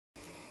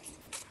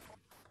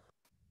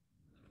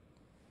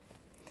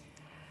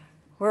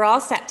We're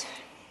all set.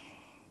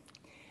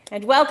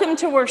 And welcome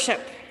to worship.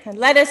 And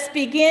let us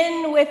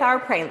begin with our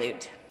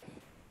prelude.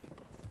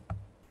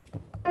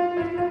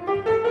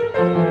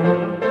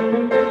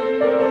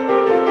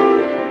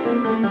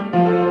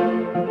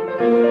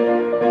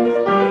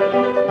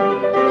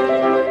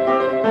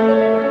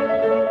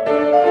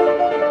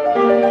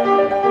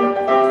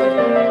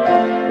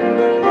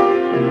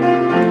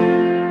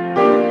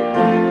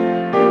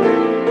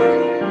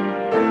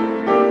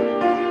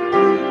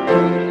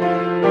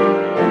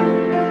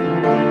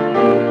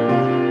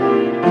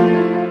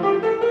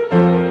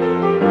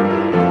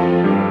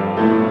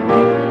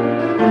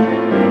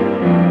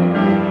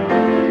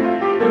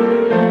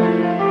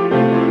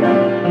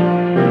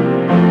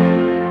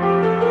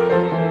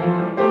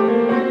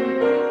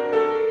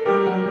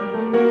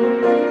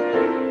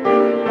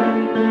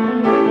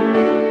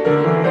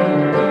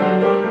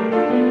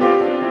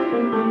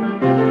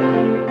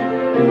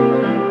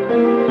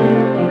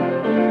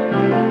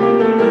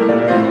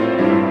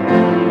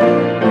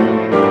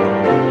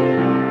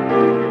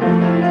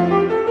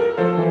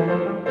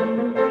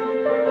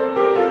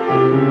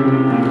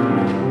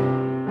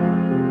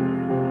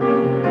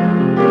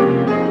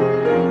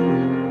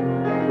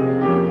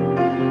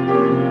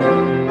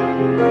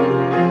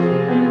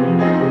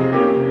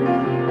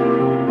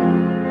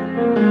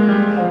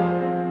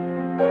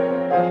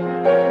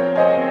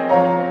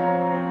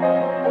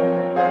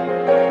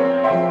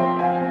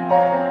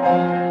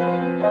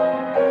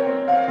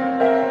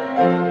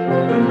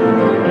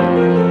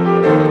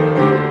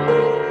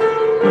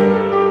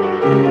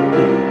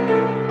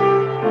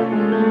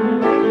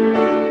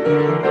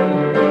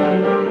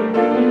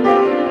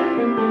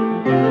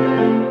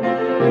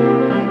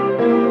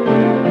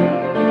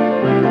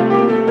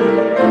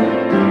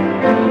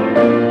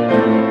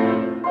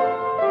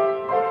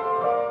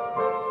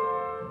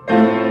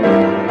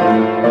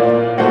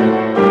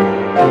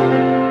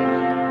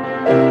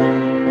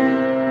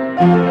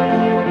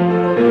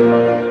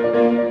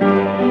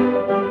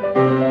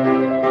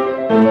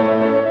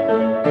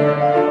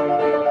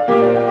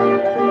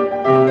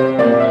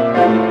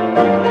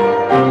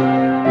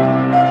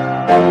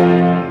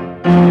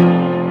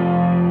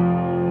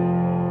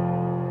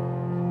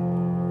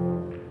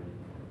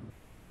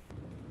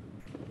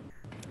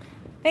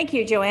 Thank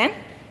you, Joanne.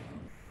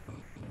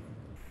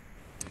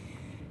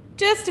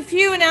 Just a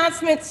few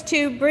announcements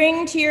to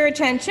bring to your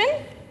attention.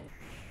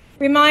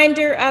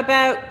 Reminder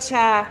about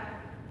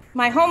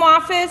my home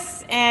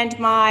office and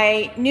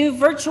my new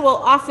virtual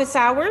office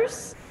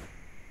hours.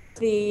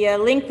 The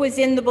link was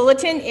in the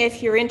bulletin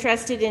if you're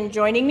interested in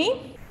joining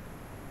me.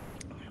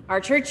 Our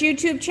church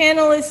YouTube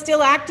channel is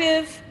still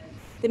active.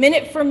 The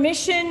Minute for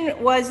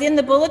Mission was in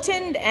the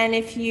bulletin, and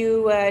if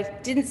you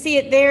didn't see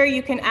it there,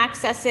 you can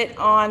access it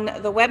on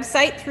the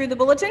website through the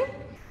bulletin.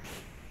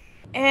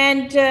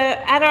 And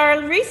at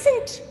our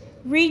recent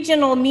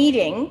regional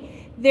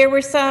meeting, there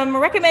were some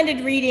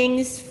recommended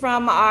readings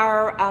from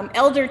our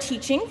elder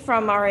teaching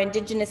from our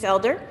Indigenous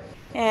elder,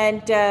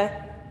 and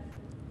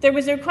there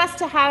was a request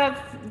to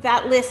have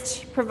that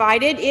list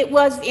provided. It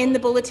was in the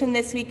bulletin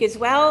this week as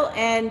well,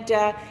 and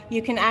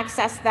you can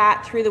access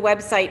that through the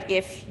website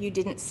if you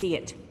didn't see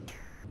it.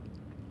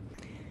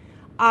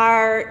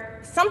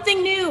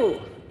 Something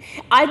new,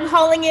 I'm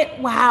calling it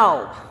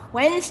WOW,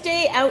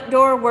 Wednesday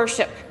Outdoor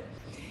Worship.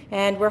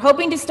 And we're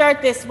hoping to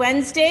start this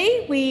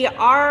Wednesday. We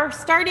are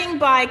starting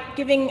by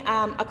giving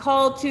a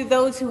call to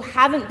those who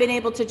haven't been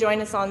able to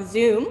join us on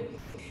Zoom.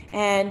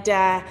 And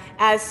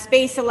as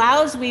space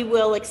allows, we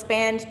will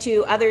expand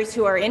to others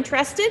who are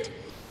interested.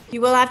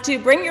 You will have to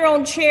bring your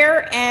own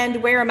chair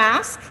and wear a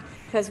mask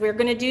because we're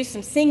going to do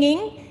some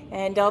singing.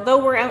 And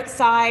although we're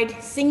outside,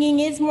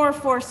 singing is more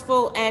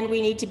forceful and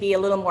we need to be a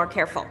little more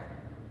careful.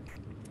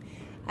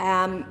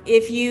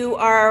 If you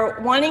are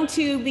wanting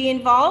to be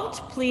involved,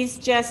 please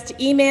just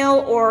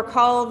email or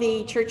call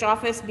the church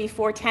office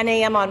before 10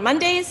 a.m. on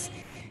Mondays.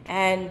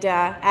 And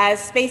as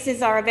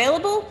spaces are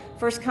available,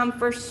 first come,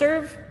 first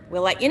serve,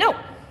 we'll let you know.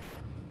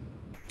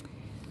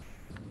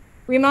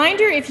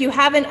 Reminder, if you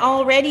haven't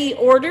already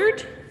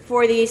ordered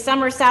for the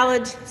summer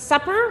salad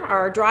supper,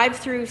 our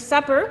drive-through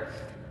supper,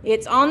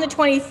 it's on the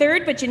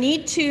 23rd, but you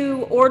need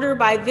to order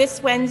by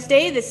this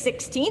Wednesday, the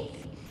 16th.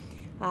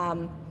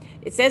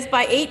 It says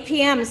by 8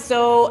 p.m.,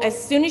 so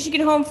as soon as you get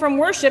home from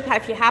worship,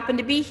 if you happen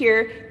to be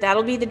here,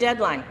 that'll be the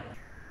deadline.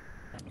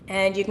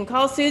 And you can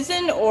call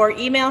Susan or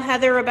email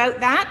Heather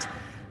about that.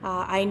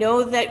 I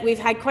know that we've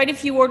had quite a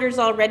few orders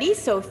already,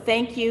 so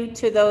thank you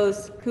to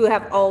those who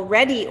have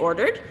already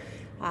ordered.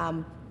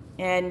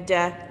 And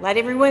let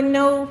everyone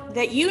know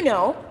that you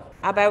know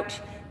about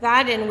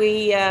that, and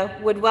we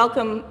would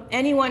welcome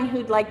anyone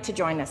who'd like to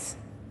join us.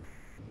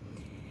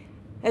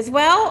 As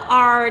well,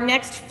 our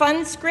next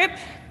fun script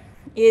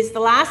is the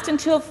last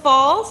until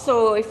fall,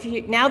 so if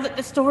you, now that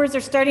the stores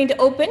are starting to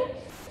open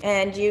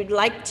and you'd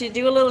like to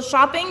do a little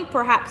shopping,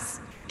 perhaps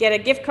get a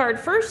gift card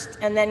first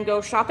and then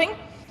go shopping.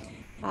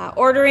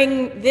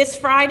 Ordering this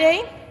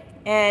Friday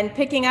and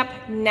picking up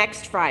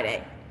next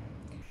Friday.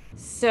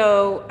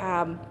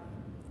 So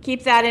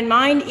keep that in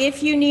mind.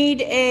 If you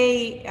need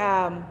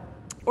a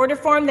order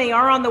form. They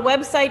are on the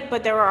website,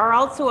 but there are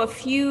also a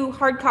few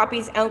hard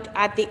copies out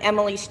at the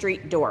Emily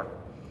Street door.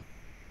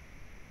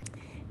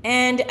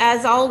 And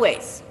as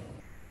always,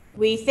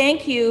 we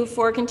thank you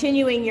for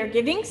continuing your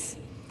givings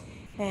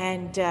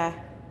and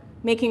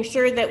making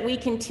sure that we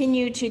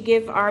continue to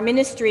give our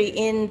ministry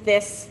in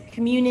this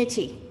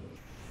community.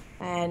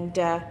 And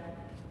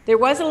there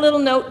was a little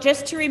note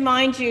just to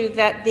remind you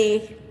that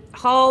the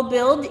hall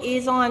build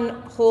is on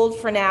hold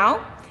for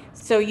now,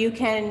 so you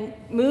can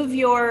move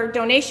your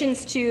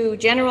donations to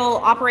general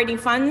operating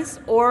funds,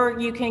 or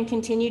you can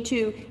continue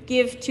to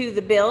give to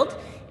the build.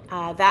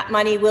 That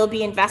money will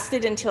be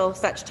invested until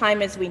such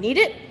time as we need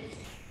it.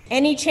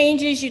 Any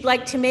changes you'd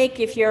like to make,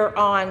 if you're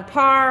on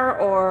par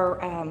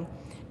or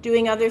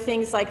doing other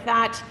things like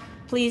that,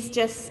 please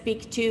just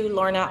speak to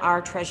Lorna,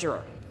 our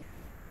treasurer.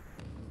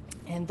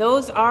 And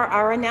those are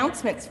our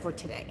announcements for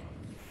today.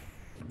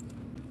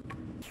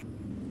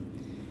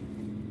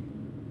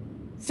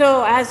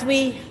 So as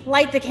we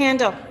light the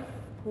candle,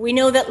 we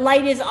know that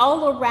light is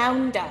all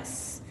around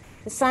us.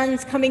 The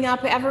sun's coming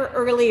up ever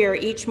earlier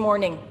each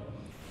morning.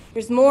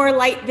 There's more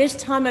light this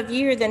time of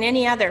year than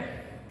any other.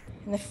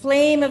 And the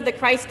flame of the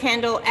Christ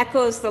candle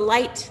echoes the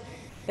light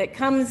that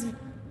comes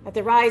at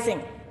the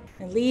rising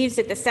and leaves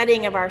at the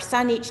setting of our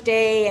sun each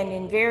day, and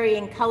in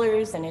varying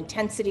colors and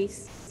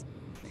intensities.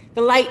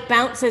 The light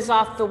bounces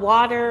off the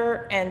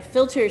water and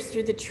filters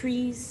through the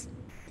trees.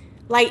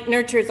 Light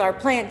nurtures our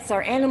plants,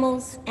 our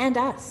animals, and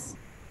us.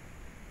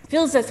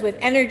 Fills us with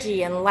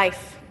energy and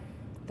life.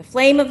 The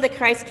flame of the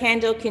Christ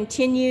candle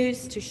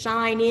continues to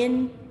shine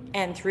in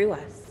and through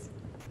us.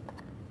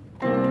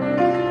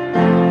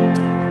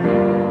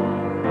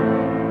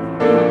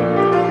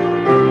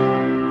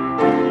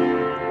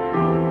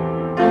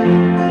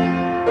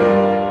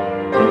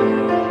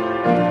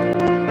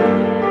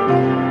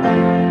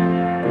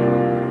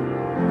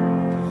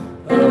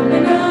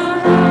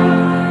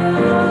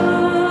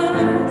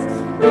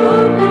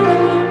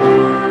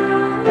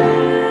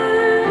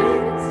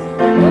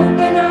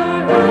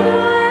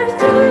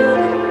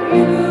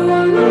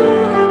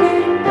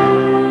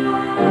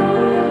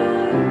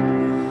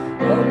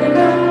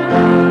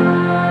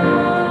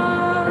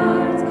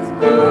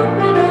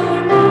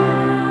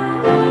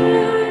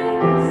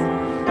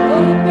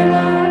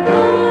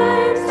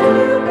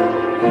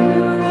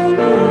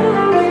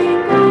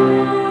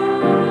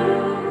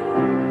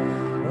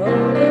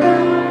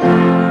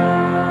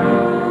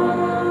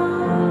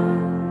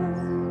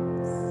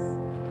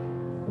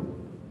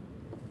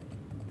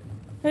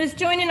 Let us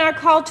join in our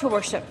call to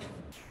worship.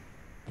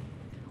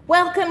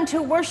 Welcome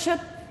to worship,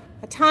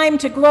 a time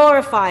to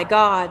glorify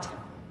God.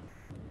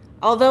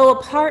 Although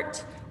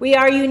apart, we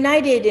are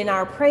united in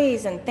our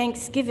praise and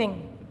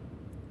thanksgiving.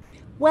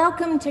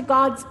 Welcome to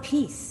God's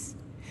peace,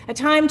 a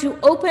time to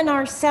open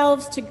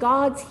ourselves to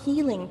God's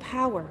healing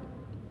power.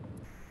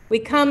 We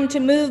come to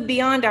move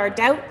beyond our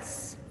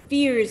doubts,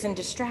 fears, and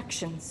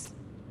distractions.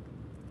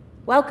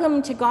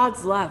 Welcome to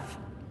God's love,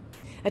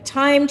 a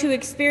time to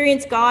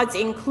experience God's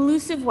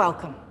inclusive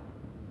welcome.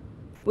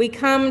 We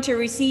come to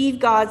receive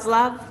God's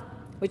love,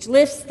 which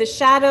lifts the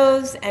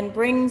shadows and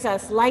brings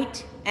us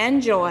light and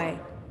joy.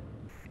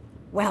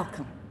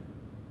 Welcome.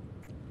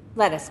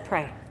 Let us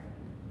pray.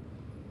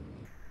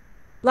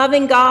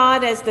 Loving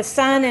God, as the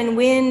sun and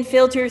wind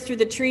filter through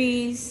the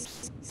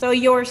trees, so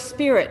your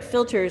Spirit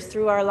filters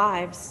through our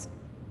lives.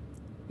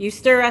 You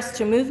stir us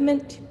to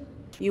movement,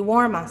 you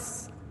warm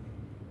us.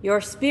 Your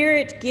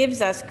Spirit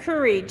gives us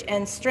courage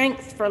and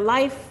strength for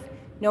life,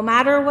 no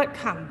matter what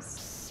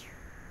comes.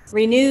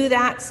 Renew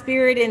that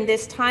Spirit in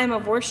this time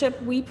of worship,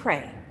 we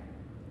pray.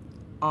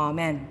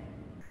 Amen.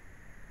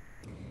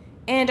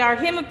 And our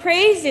hymn of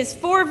praise is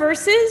 4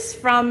 verses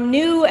from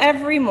New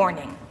Every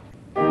Morning.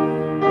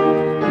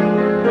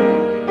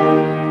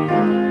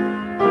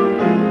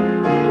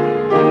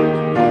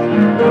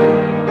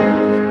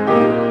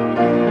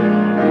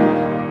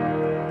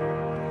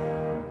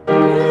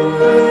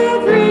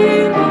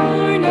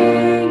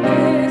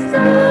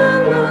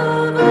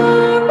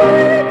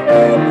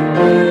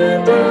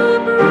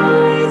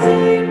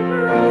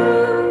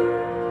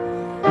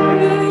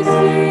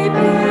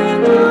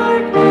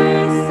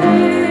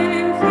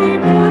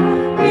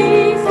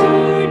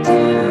 Restored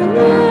to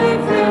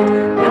life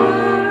and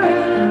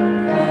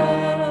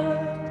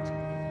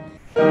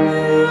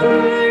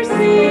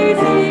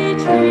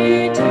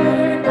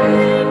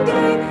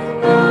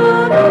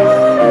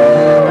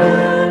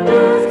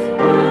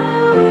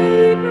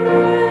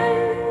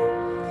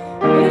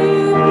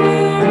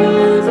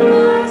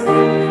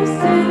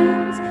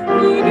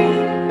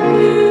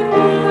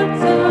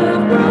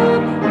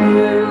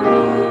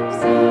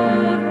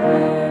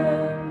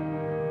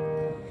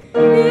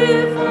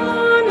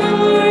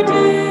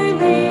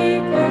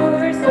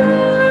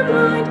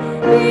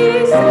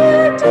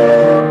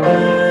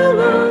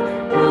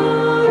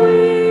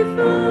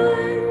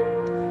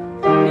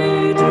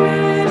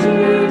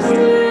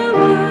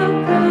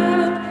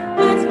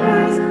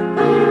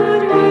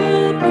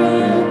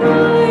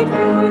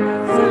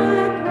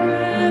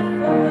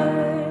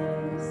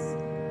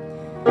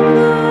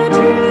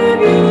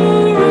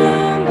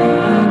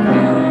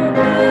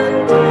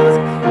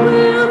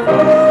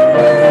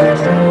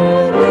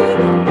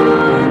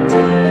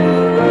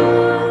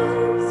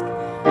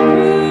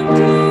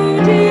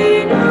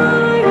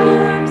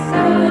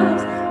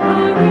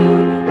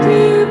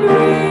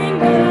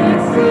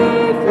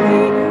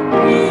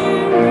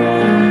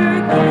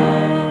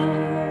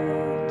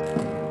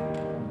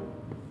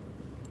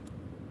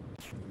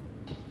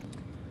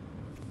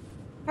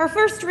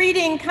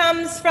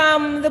comes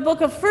from the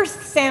book of 1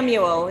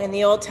 Samuel in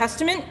the Old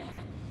Testament.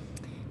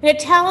 And it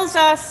tells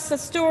us a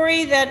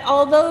story that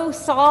although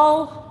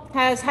Saul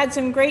has had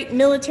some great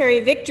military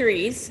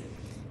victories,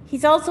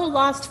 he's also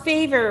lost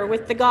favor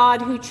with the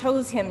God who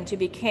chose him to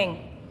be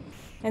king.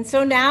 And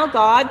so now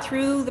God,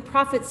 through the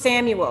prophet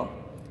Samuel,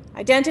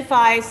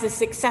 identifies the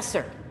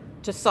successor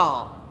to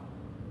Saul.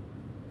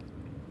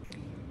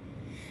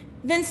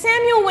 Then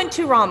Samuel went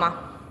to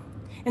Ramah,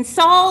 and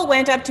Saul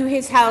went up to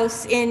his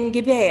house in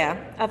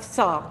Gibeah of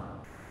Saul.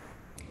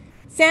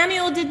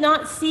 Samuel did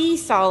not see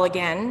Saul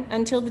again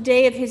until the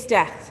day of his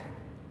death,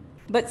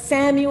 but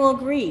Samuel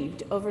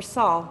grieved over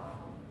Saul.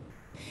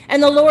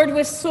 And the Lord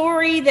was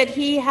sorry that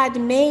he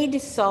had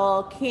made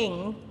Saul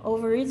king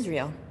over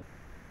Israel.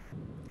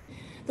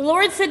 The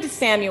Lord said to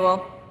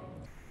Samuel,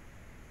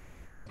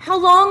 "How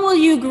long will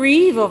you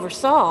grieve over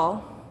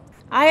Saul?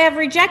 I have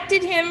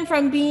rejected him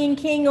from being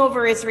king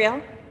over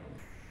Israel.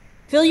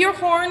 Fill your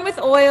horn with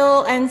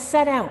oil and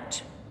set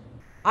out.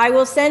 I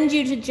will send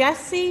you to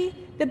Jesse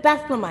the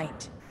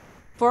Bethlehemite,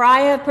 for I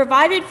have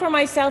provided for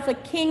myself a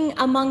king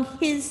among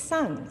his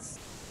sons."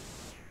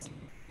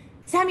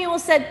 Samuel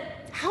said,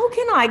 "How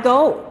can I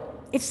go?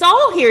 If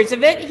Saul hears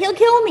of it, he'll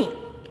kill me."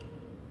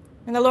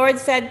 And the Lord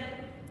said,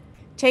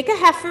 "Take a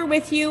heifer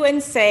with you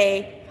and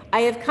say,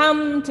 'I have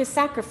come to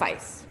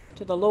sacrifice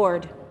to the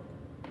Lord.'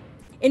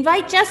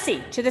 Invite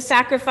Jesse to the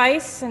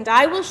sacrifice, and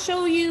I will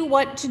show you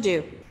what to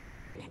do.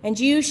 And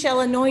you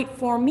shall anoint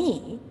for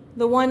me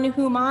the one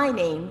whom I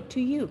name to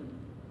you."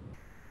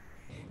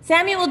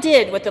 Samuel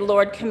did what the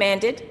Lord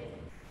commanded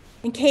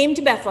and came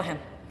to Bethlehem.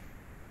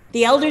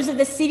 The elders of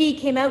the city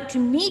came out to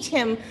meet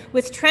him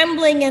with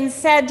trembling and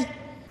said,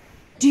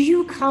 "Do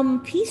you come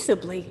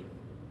peaceably?"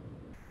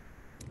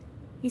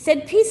 He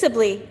said,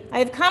 "Peaceably, I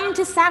have come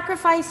to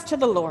sacrifice to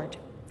the Lord.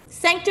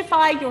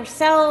 Sanctify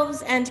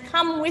yourselves and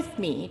come with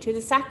me to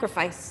the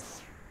sacrifice."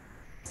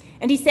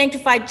 And he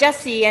sanctified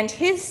Jesse and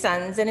his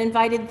sons and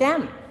invited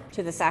them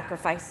to the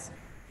sacrifice.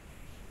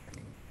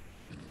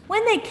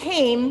 When they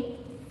came,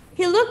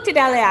 he looked at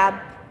Eliab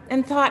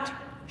and thought,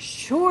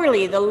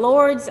 "Surely the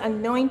Lord's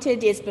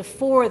anointed is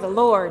before the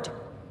Lord."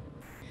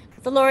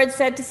 But the Lord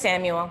said to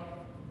Samuel,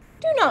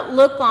 "Do not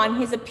look on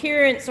his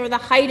appearance or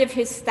the height of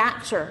his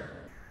stature,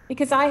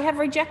 because I have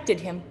rejected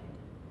him.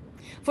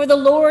 For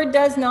the Lord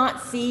does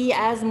not see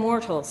as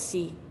mortals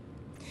see.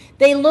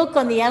 They look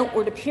on the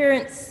outward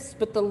appearance,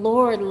 but the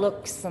Lord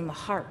looks on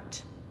the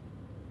heart."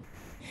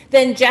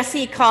 Then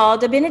Jesse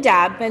called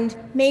Abinadab and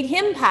made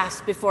him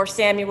pass before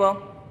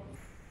Samuel.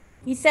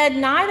 He said,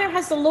 "Neither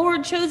has the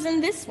Lord chosen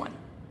this one."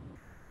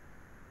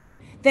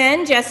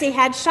 Then Jesse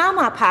had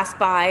Shammah pass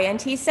by,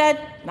 and he said,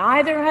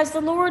 "Neither has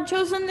the Lord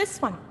chosen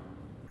this one."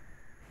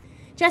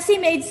 Jesse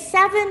made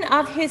 7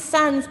 of his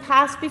sons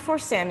pass before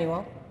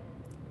Samuel.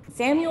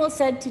 Samuel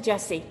said to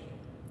Jesse,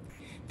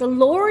 "The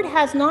Lord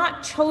has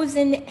not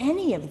chosen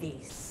any of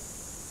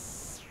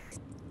these.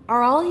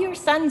 Are all your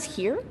sons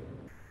here?"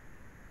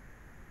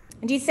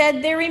 And he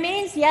said, "There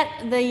remains yet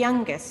the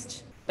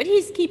youngest, but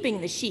he's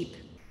keeping the sheep."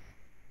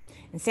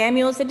 And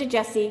Samuel said to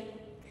Jesse,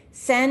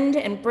 "Send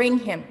and bring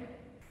him,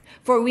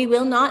 for we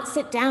will not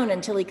sit down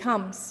until he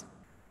comes."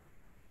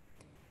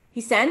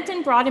 He sent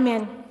and brought him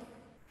in.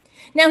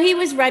 Now he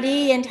was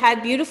ruddy and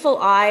had beautiful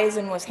eyes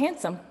and was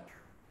handsome.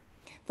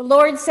 The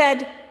Lord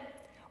said,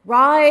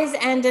 "Rise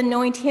and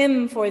anoint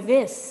him, for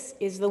this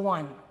is the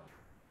one."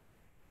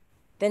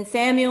 Then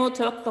Samuel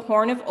took the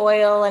horn of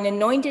oil and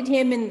anointed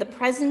him in the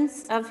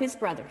presence of his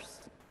brothers.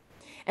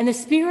 And the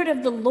Spirit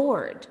of the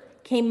Lord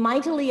came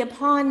mightily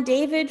upon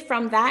David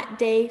from that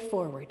day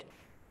forward.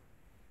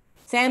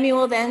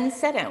 Samuel then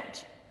set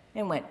out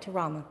and went to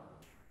Ramah.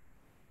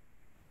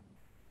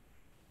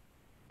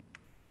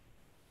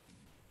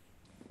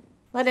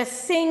 Let us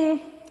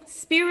sing,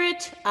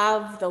 "Spirit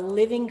of the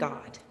Living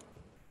God."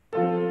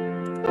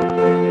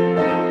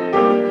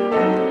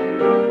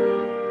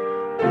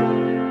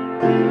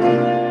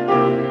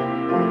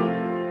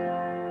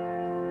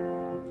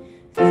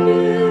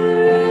 Three.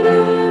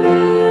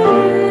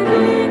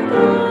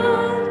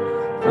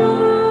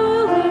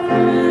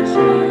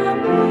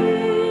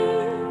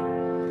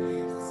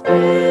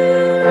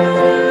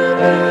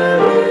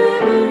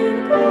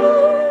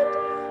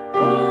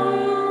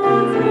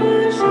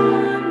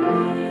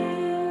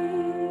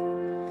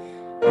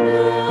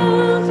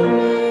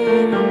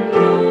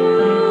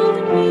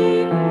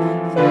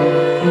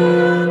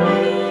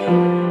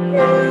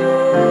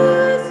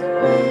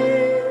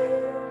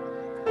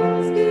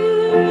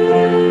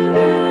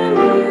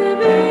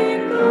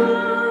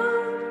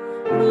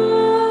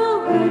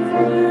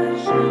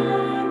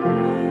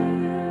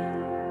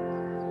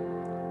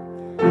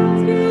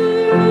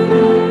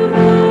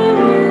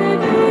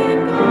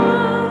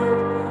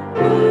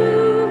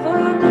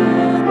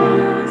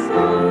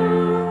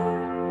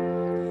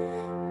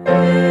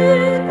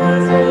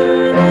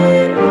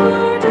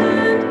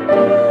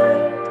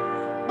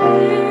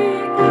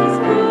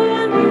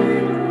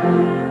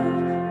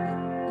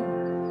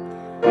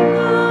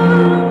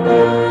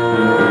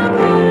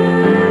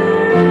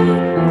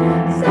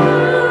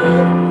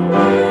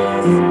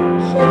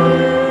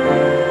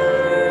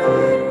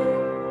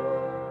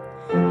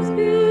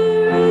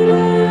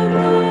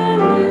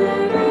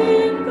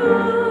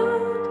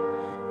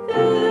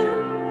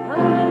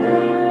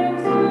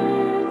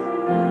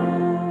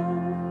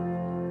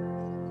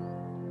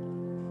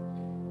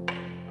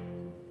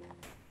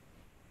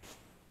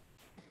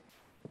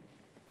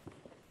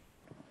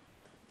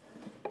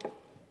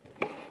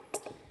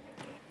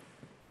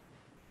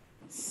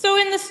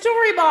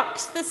 story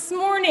box this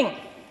morning.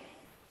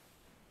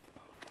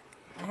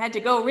 I had to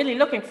go really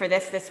looking for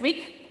this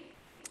week.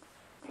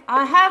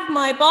 I have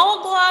my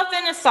ball glove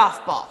and a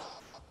softball.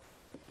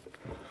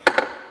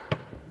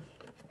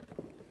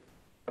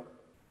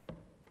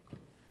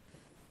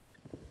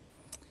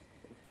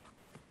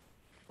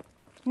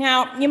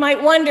 Now, you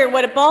might wonder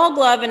what a ball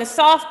glove and a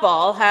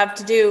softball have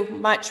to do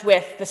much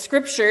with the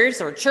scriptures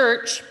or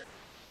church.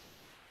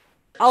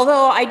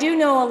 Although I do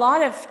know a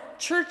lot of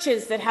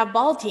churches that have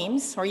ball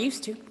teams, or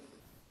used to.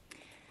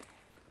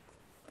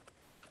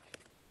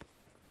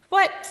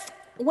 But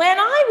when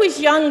I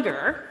was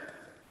younger,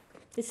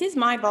 this is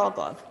my ball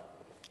glove,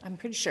 I'm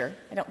pretty sure.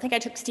 I don't think I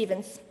took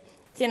Stephen's.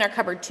 It's in our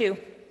cupboard too.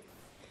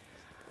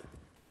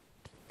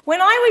 When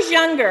I was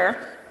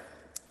younger,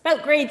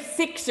 about grade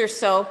 6 or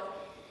so,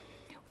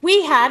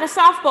 we had a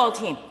softball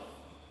team.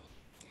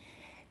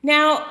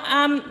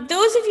 Now,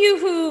 those of you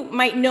who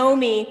might know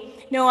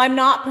me know I'm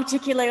not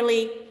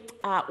particularly,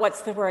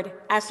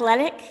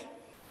 athletic.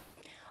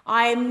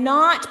 I'm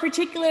not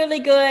particularly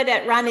good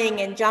at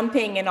running and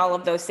jumping and all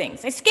of those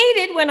things. I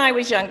skated when I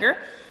was younger,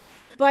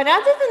 but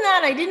other than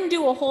that, I didn't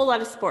do a whole lot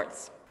of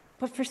sports.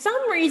 But for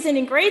some reason,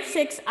 in grade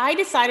 6, I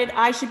decided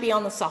I should be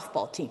on the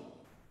softball team.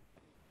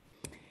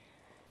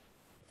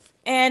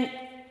 And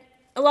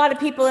a lot of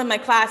people in my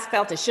class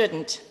felt I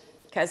shouldn't,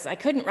 because I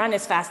couldn't run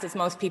as fast as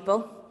most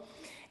people,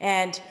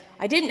 and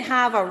I didn't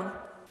have a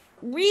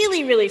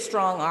really, really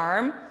strong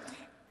arm,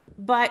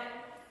 but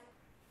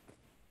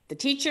the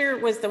teacher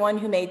was the one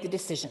who made the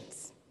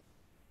decisions.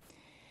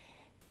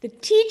 The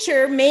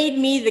teacher made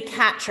me the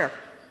catcher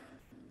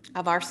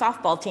of our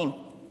softball team.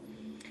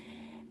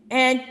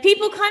 And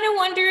people kind of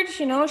wondered,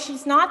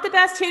 she's not the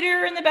best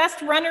hitter and the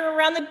best runner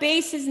around the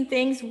bases and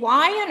things.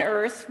 Why on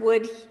earth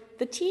would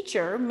the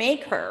teacher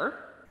make her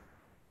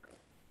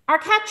our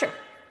catcher?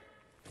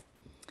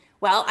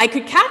 Well, I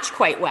could catch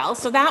quite well,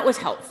 so that was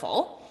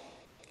helpful.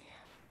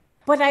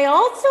 But I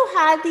also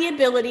had the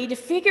ability to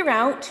figure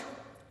out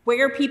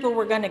where people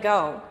were going to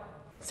go.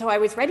 So I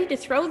was ready to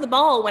throw the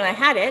ball when I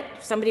had it,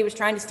 if somebody was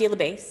trying to steal a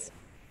base.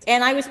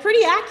 And I was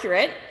pretty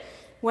accurate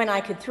when I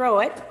could throw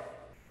it.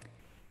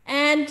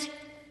 And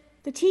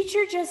the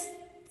teacher just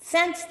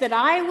sensed that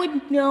I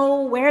would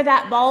know where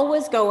that ball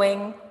was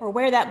going or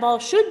where that ball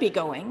should be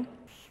going,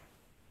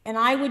 and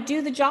I would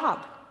do the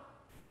job.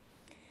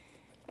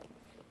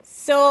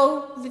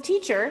 So the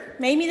teacher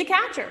made me the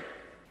catcher.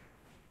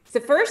 It's the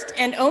first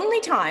and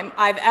only time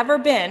I've ever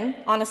been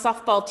on a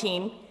softball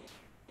team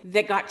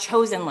that got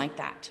chosen like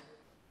that.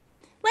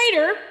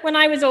 Later, when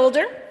I was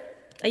older,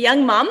 a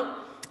young mom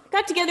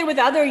got together with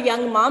other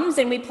young moms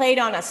and we played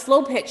on a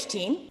slow pitch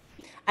team.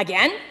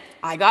 Again,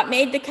 I got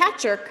made the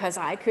catcher because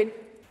I could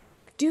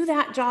do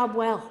that job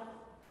well.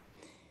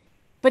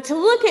 But to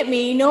look at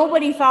me,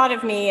 nobody thought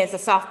of me as a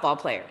softball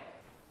player.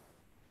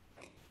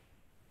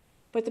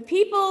 But the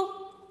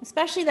people,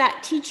 especially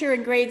that teacher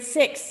in grade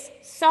 6,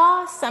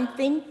 saw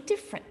something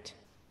different.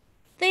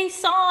 They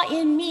saw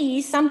in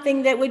me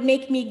something that would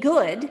make me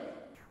good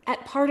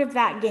at part of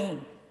that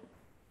game.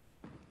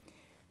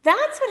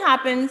 That's what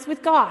happens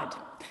with God.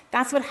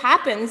 That's what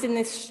happens in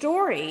this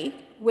story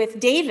with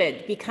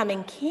David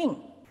becoming king.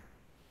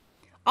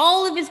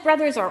 All of his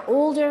brothers are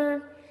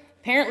older.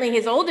 Apparently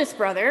his oldest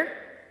brother,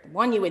 the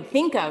one you would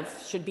think of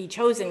should be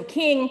chosen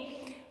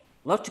king,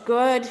 looked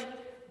good.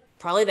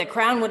 Probably the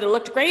crown would have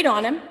looked great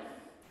on him.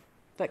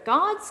 But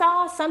God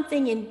saw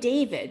something in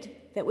David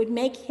that would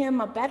make him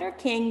a better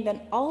king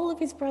than all of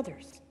his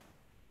brothers.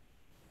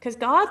 Because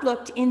God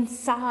looked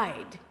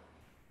inside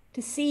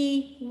to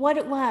see what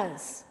it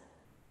was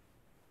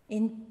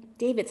in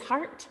David's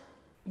heart,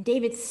 in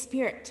David's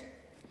spirit.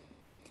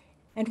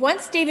 And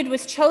once David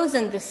was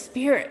chosen, the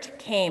Spirit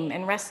came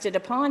and rested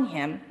upon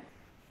him,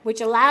 which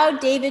allowed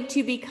David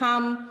to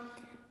become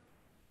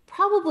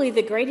probably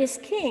the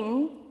greatest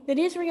king that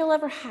Israel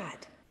ever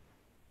had.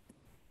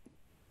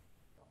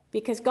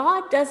 Because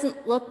God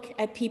doesn't look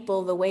at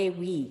people the way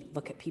we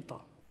look at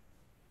people.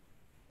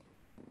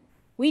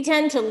 We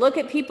tend to look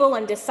at people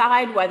and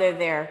decide whether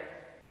they're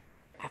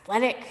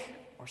athletic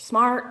or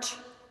smart,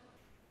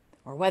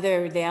 or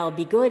whether they'll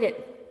be good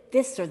at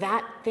this or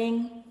that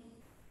thing,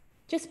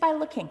 just by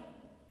looking.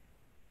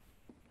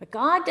 But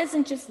God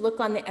doesn't just look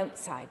on the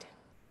outside.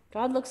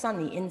 God looks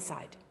on the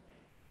inside.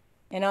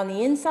 And on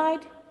the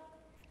inside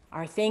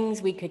are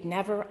things we could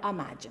never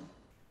imagine.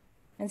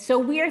 And so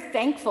we are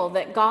thankful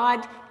that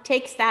God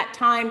takes that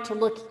time to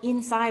look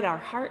inside our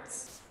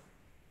hearts,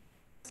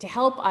 to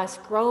help us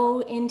grow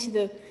into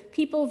the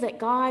people that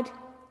God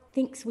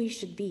thinks we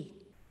should be,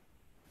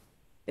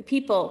 the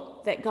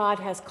people that God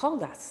has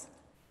called us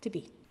to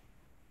be.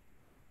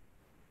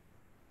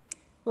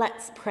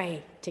 Let's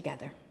pray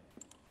together.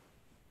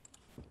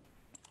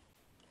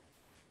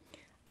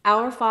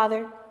 Our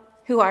Father,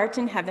 who art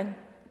in heaven,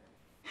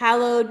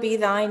 hallowed be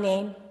thy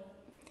name.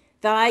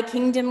 Thy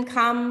kingdom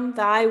come,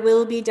 thy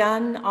will be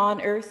done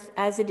on earth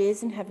as it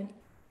is in heaven.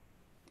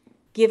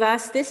 Give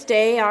us this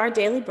day our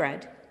daily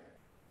bread,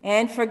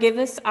 and forgive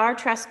us our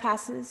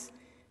trespasses,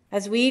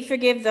 as we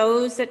forgive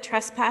those that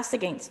trespass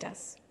against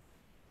us.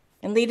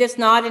 And lead us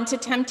not into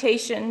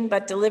temptation,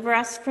 but deliver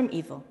us from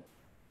evil.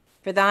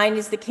 For thine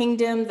is the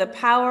kingdom, the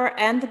power,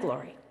 and the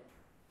glory,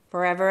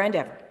 forever and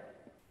ever.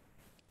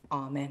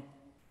 Amen.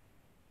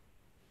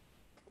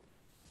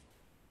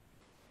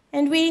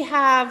 And we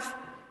have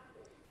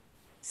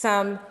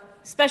some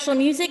special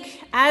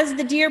music, As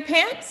the Deer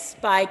Pants,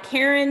 by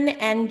Karen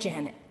and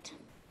Janet.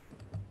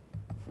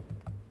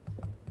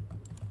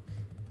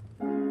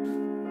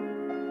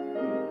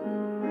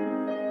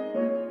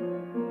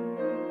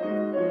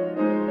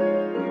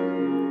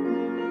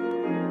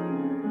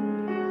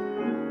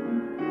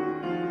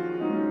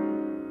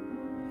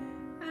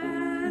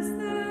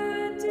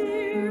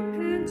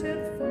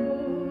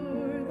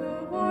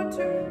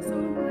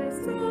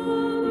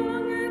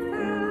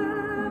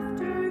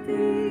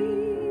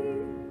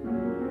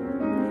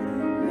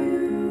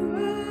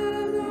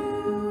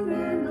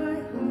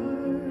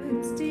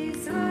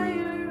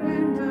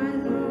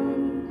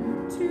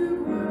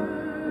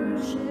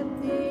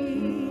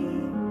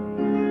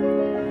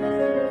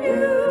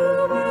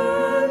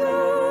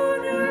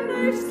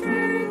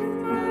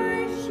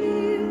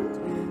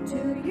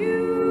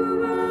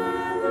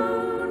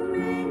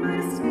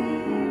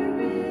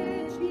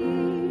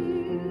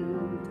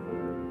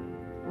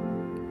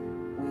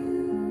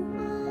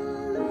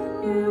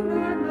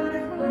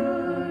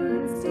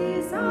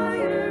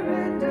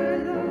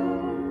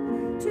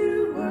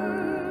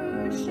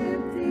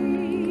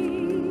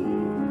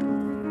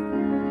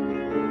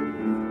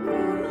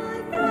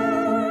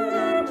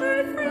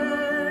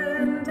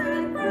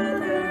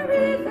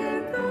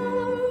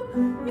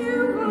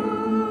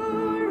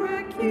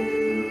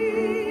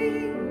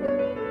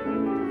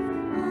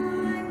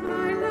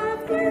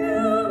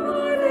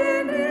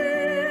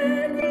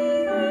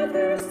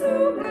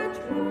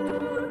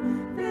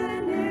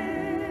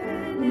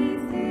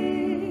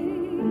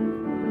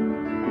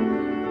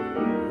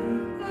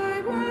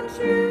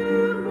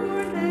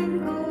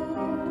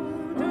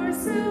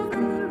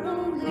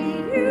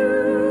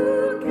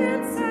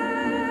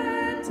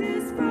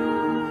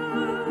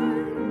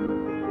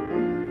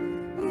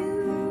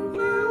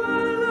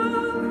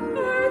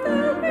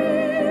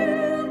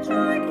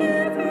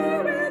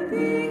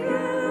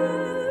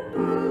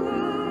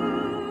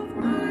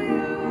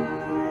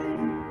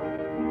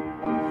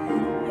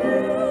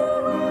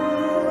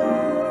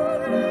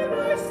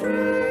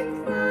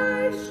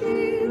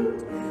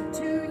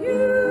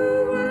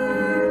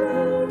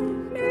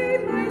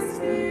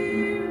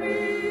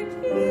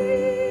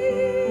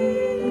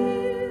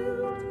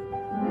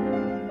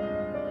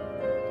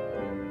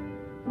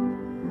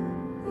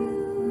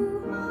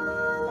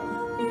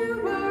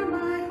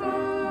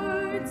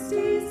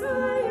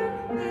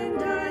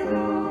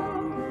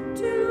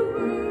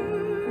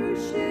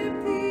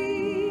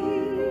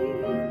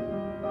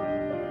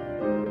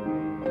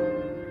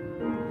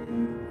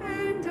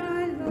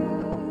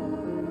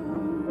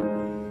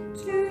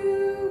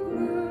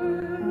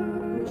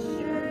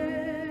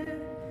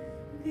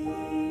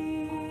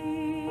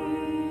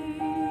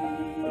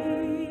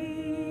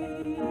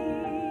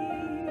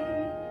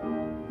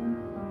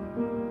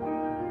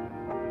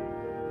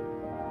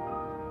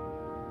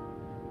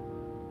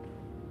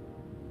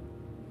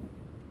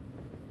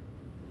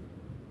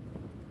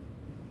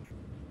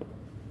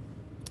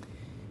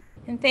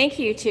 And thank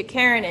you to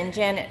Karen and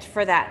Janet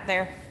for that.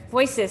 Their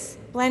voices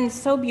blend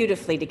so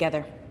beautifully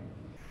together.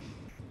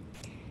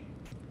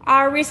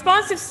 Our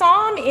responsive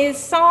psalm is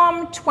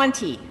Psalm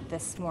 20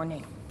 this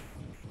morning.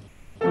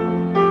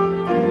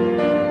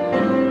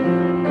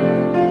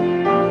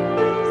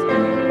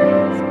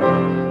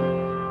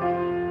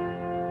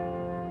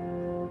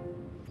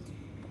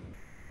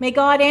 May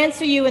God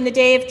answer you in the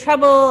day of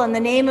trouble, and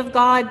the name of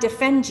God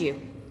defend you.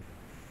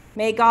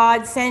 May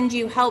God send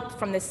you help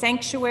from the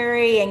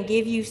sanctuary and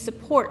give you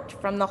support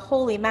from the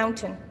holy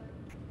mountain.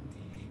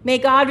 May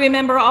God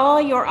remember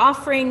all your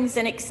offerings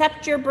and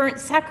accept your burnt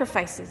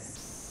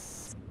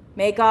sacrifices.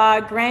 May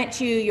God grant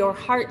you your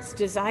heart's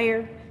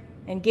desire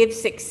and give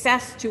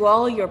success to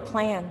all your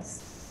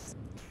plans.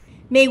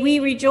 May we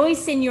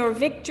rejoice in your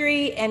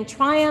victory and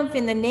triumph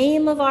in the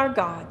name of our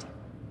God.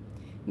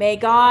 May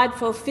God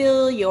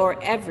fulfill your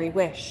every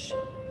wish.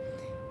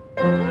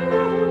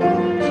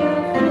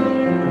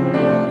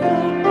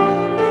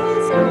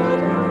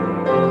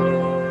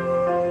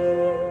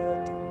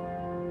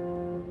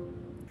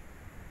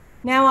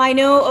 Now I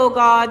know, O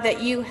God,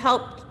 that you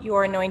helped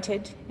your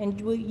anointed, and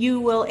you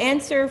will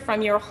answer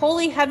from your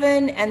holy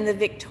heaven and the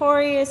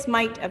victorious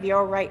might of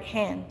your right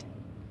hand.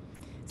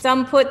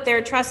 Some put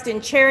their trust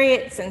in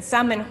chariots and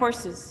some in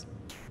horses,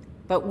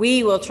 but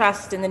we will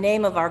trust in the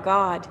name of our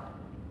God.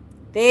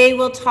 They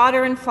will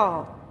totter and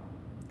fall,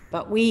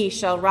 but we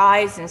shall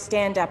rise and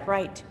stand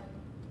upright.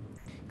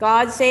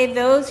 God save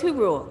those who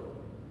rule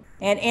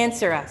and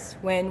answer us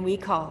when we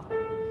call.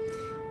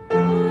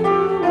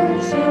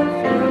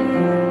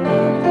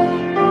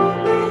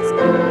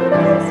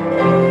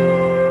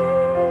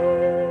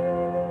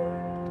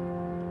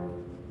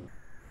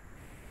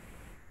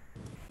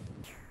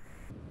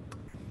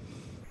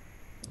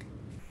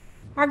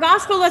 Our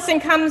gospel lesson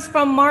comes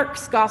from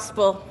Mark's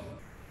gospel.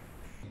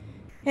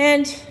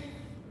 And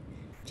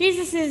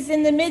Jesus is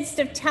in the midst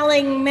of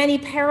telling many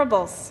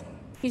parables.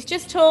 He's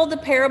just told the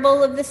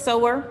parable of the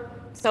sower,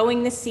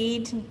 sowing the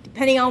seed.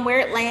 Depending on where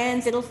it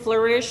lands, it'll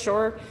flourish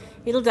or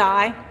it'll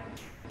die,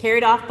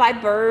 carried off by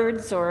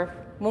birds or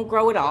won't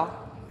grow at all.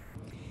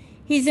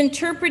 He's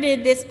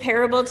interpreted this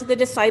parable to the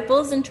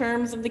disciples in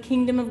terms of the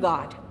kingdom of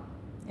God.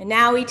 And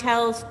now he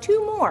tells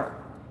two more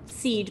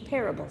seed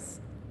parables.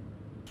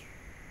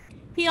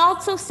 He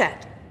also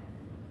said,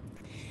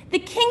 "The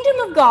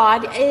kingdom of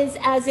God is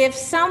as if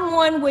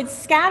someone would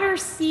scatter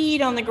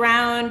seed on the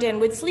ground and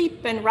would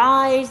sleep and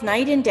rise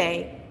night and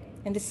day,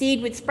 and the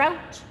seed would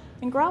sprout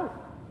and grow.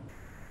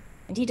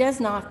 And he does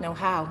not know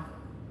how.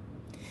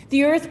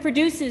 The earth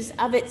produces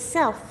of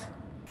itself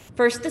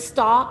first the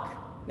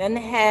stalk, then the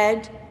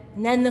head,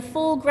 and then the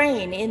full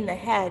grain in the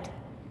head.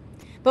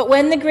 But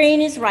when the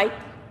grain is ripe,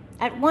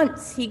 at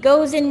once he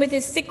goes in with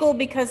his sickle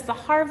because the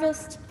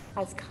harvest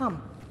has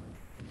come."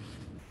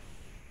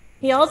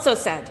 He also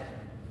said,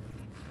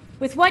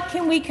 "With what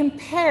can we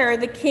compare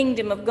the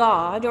kingdom of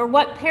God, or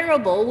what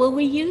parable will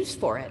we use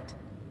for it?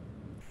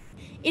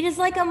 It is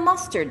like a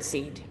mustard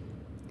seed,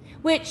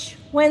 which,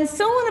 when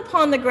sown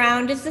upon the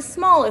ground, is the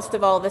smallest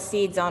of all the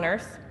seeds on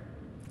earth.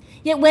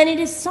 Yet when it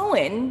is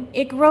sown,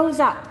 it grows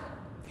up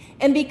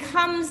and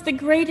becomes the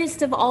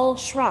greatest of all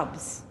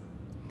shrubs,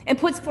 and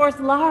puts forth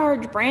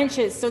large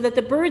branches so that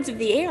the birds of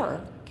the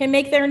air can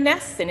make their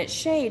nests in its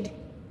shade."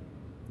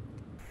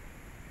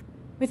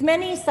 With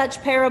many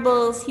such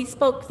parables, he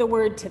spoke the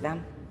word to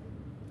them,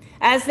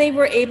 as they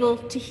were able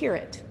to hear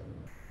it.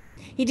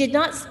 He did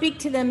not speak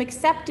to them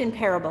except in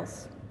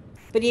parables,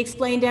 but he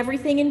explained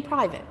everything in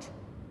private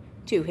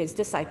to his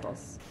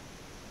disciples.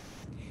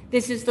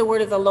 This is the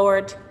word of the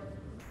Lord.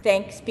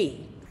 Thanks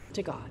be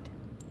to God.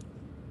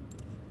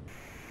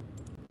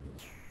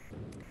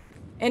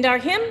 And our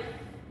hymn,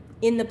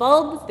 "In the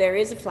Bulb There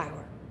Is a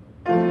Flower."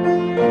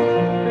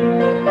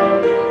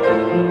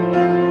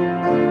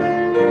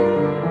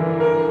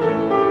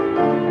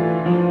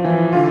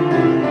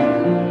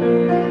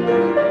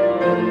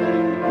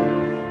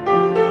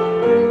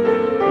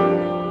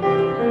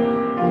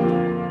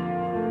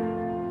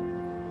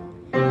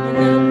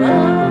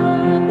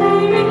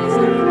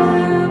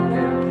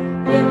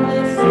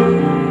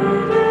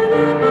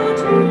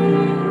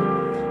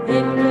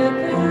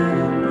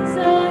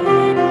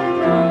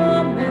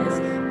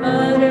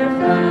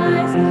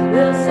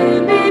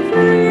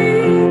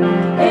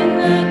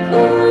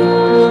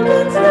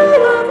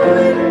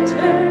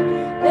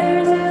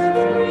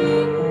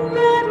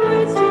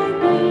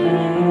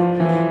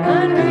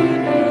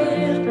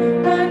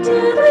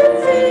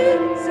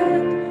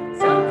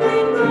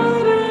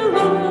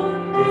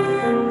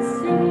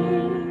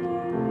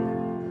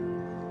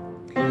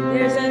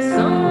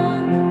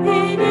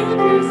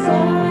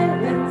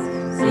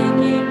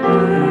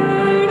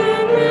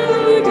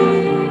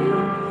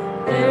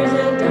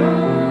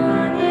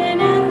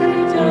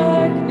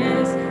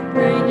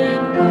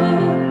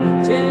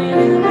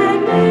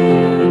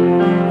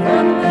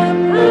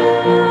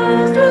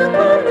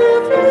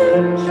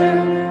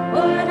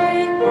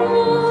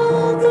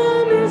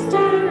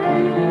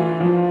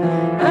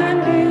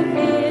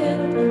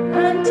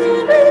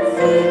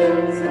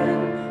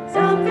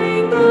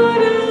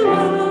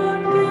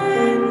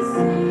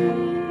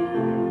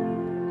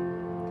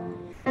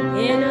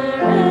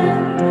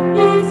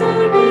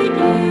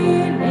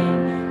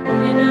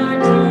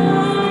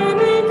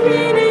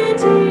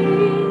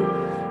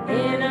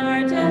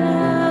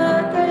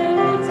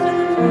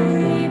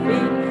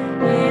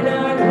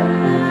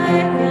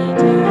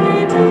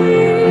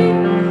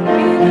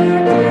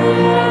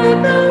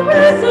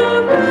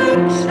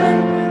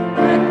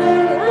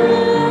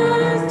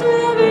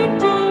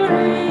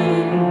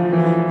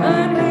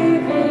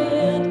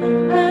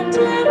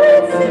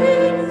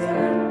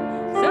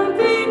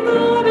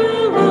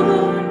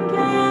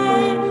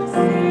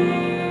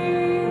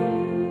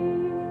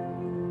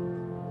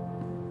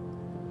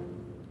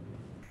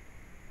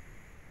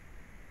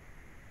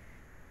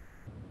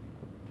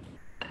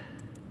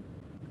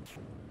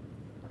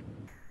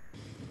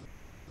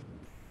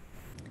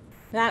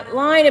 That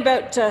line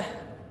about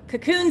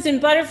cocoons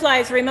and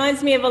butterflies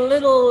reminds me of a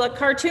little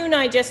cartoon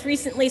I just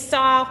recently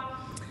saw.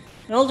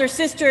 An older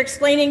sister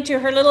explaining to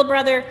her little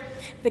brother,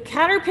 the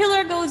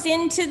caterpillar goes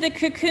into the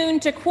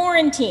cocoon to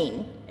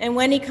quarantine, and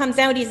when he comes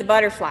out, he's a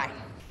butterfly.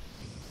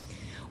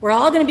 We're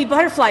all going to be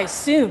butterflies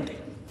soon.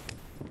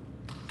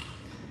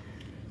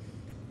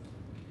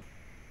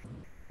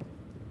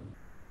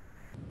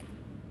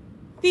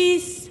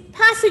 These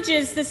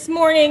passages this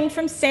morning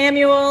from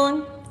Samuel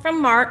and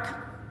from Mark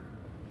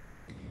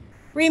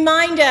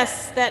remind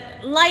us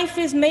that life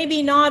is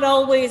maybe not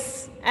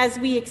always as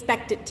we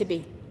expect it to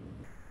be.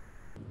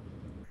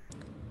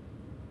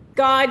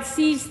 God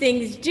sees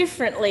things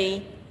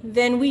differently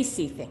than we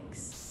see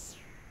things.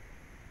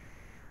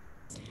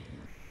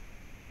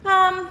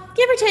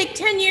 Give or take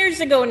 10 years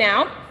ago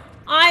now,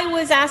 I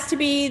was asked to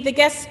be the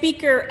guest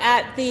speaker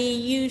at the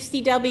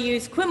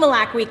UCW's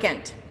Quimillac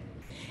weekend.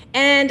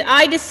 And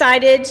I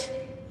decided,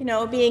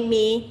 being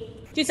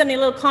me, do something a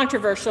little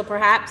controversial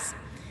perhaps.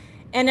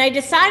 And I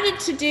decided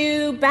to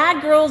do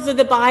Bad Girls of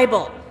the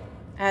Bible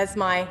as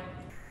my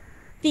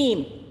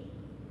theme.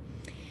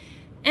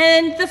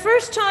 And the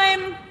first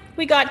time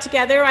we got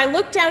together, I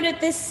looked out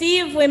at this sea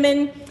of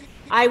women.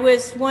 I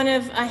was one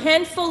of a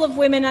handful of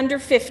women under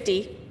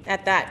 50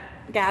 at that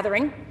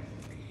gathering.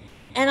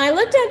 And I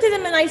looked out to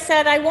them and I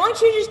said, I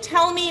want you to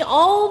tell me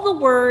all the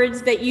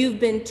words that you've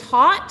been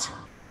taught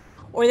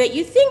or that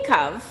you think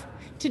of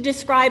to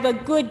describe a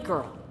good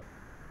girl.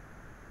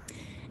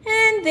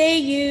 And they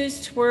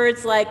used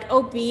words like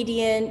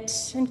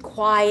obedient and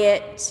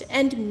quiet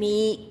and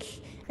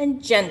meek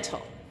and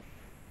gentle.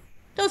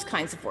 Those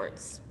kinds of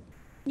words.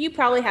 You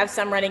probably have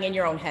some running in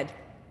your own head.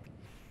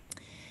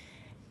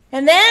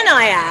 And then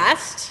I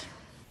asked,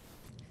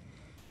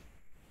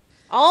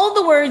 all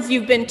the words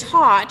you've been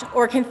taught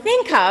or can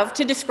think of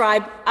to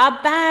describe a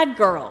bad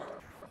girl.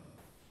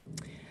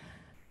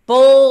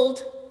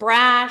 Bold,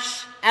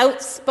 brash,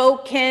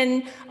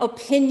 outspoken,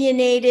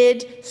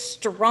 opinionated,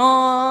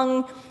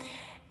 strong.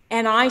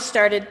 And I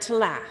started to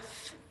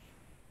laugh.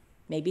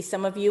 Maybe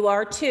some of you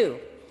are too.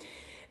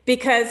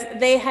 Because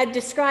they had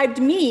described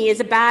me as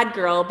a bad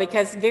girl,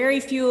 because very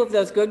few of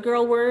those good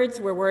girl words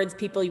were words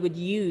people would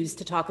use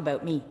to talk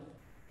about me.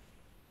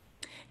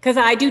 Because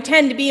I do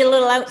tend to be a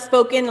little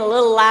outspoken, a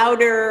little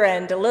louder,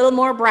 and a little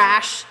more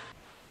brash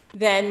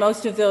than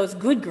most of those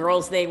good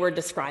girls they were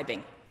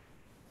describing.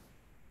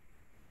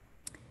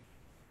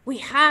 We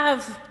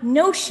have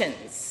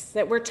notions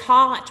that we're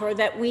taught or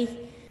that we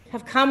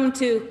have come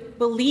to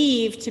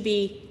believe to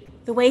be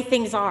the way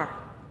things are.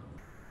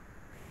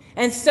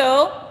 And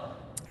so,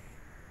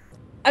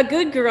 a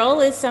good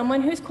girl is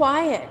someone who's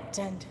quiet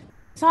and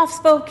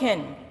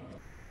soft-spoken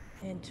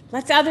and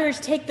lets others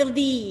take the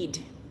lead.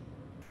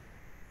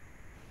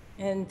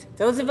 And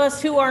those of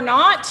us who are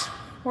not,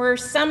 we're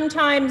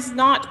sometimes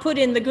not put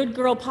in the good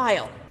girl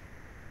pile.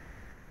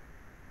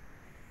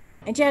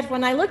 And yet,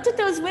 when I looked at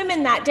those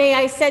women that day,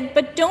 I said,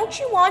 but don't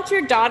you want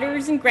your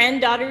daughters and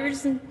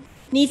granddaughters and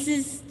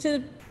nieces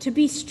to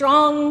be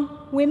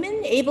strong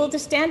women, able to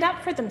stand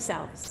up for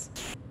themselves?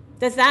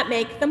 Does that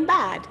make them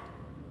bad?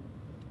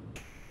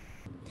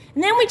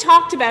 And then we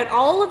talked about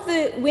all of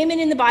the women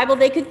in the Bible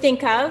they could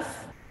think of,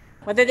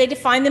 whether they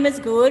define them as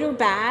good or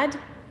bad,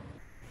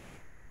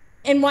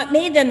 and what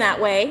made them that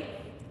way.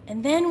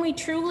 And then we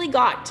truly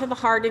got to the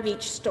heart of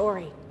each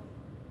story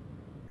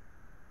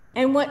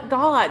and what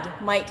God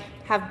might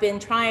have been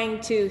trying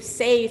to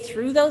say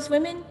through those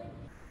women,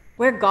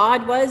 where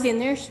God was in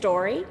their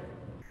story,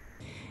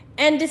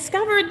 and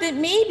discovered that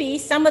maybe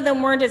some of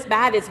them weren't as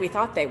bad as we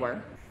thought they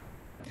were.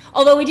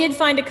 Although we did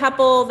find a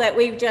couple that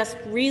we just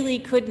really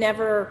could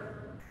never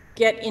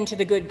get into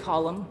the good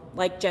column,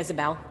 like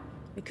Jezebel.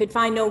 We could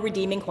find no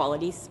redeeming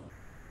qualities.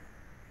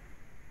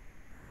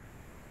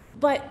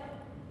 But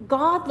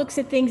God looks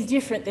at things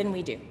different than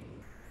we do.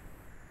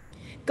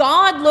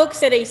 God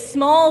looks at a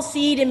small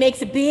seed and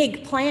makes a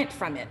big plant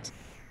from it.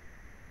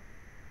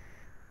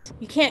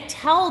 You can't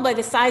tell by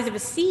the size of a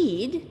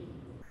seed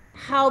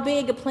how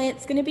big a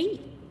plant's going to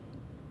be.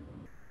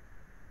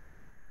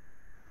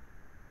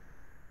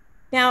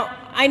 Now,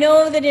 I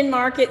know that in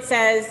Mark it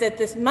says that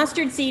this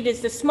mustard seed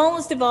is the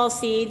smallest of all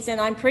seeds, and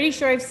I'm pretty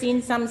sure I've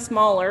seen some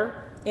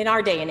smaller in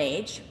our day and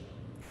age.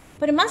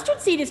 But a mustard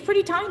seed is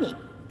pretty tiny.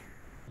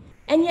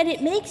 And yet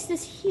it makes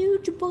this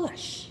huge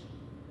bush.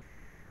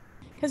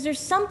 Because there's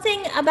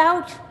something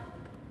about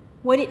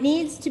what it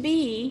needs to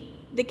be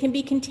that can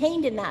be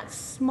contained in that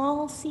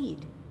small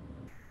seed.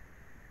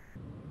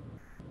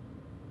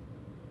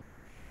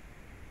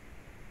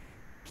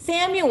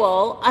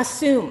 Samuel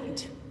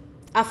assumed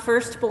a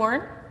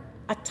firstborn,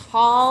 a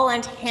tall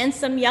and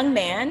handsome young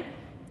man,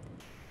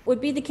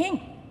 would be the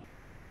king.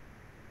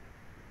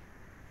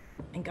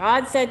 And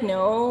God said,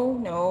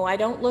 no, I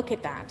don't look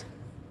at that.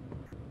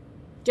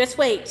 Just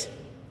wait,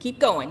 keep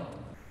going.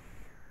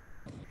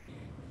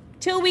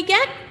 Till we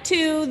get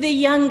to the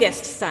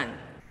youngest son.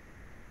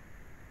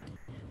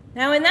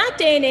 Now, in that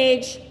day and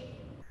age,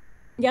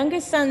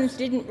 youngest sons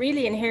didn't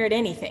really inherit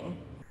anything.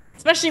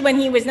 Especially when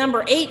he was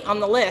number 8 on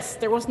the list,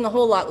 there wasn't a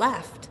whole lot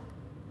left.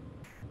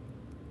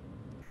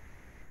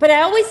 But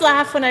I always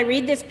laugh when I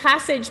read this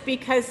passage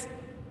because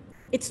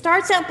it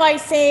starts out by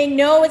saying,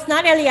 no, it's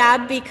not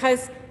Eliab,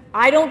 because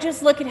I don't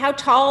just look at how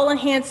tall and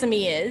handsome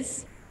he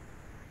is.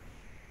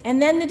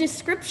 And then the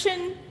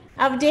description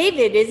of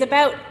David is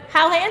about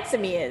how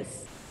handsome he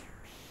is.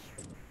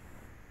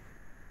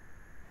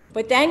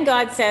 But then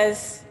God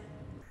says,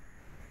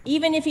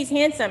 even if he's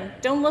handsome,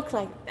 don't look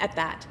at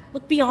that.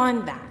 Look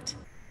beyond that.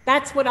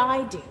 That's what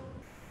I do.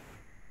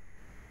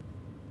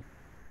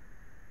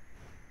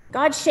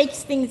 God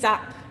shakes things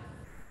up.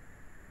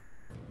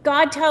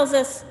 God tells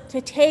us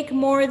to take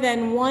more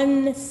than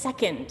 1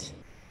 second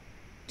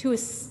to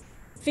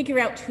figure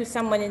out who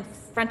someone in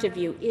front of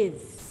you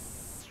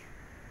is.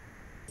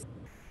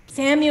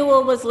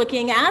 Samuel was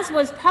looking, as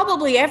was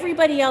probably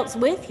everybody else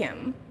with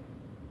him,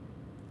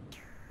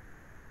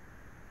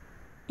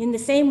 in the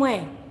same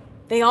way.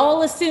 They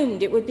all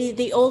assumed it would be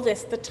the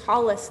oldest, the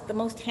tallest, the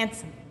most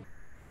handsome.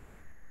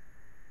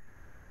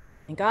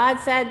 And God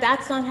said,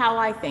 that's not how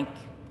I think.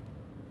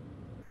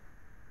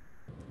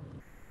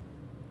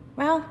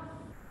 Well,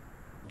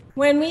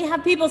 when we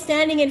have people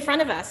standing in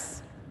front of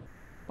us,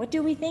 what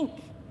do we think?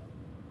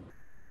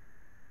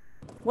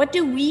 What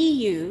do we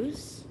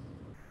use?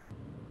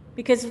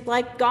 Because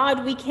like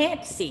God, we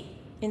can't see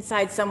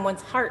inside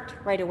someone's heart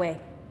right away.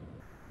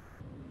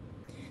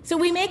 So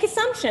we make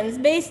assumptions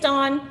based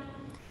on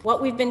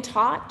what we've been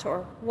taught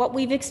or what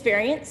we've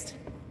experienced.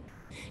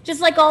 Just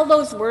like all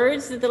those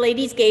words that the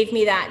ladies gave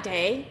me that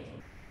day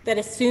that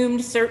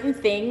assumed certain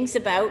things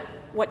about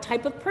what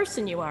type of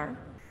person you are.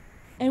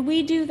 And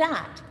we do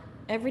that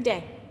every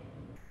day.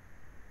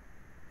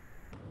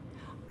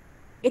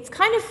 It's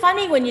kind of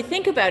funny when you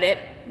think about it,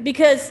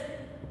 because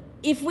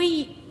if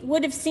we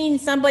would have seen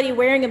somebody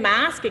wearing a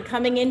mask and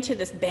coming into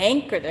this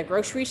bank or the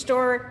grocery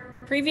store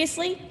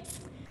previously,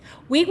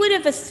 we would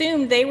have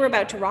assumed they were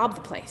about to rob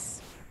the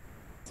place.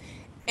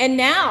 And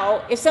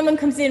now, if someone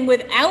comes in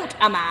without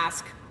a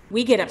mask,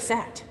 we get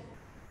upset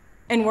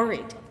and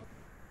worried.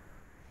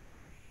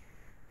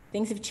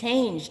 Things have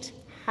changed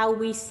how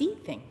we see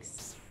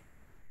things.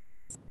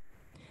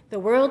 The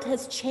world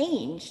has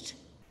changed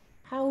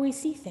how we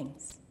see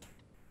things.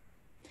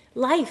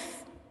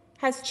 Life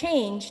has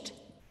changed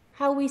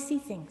how we see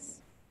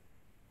things.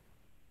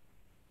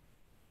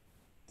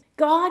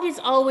 God is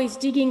always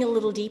digging a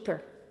little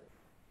deeper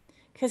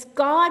because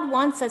God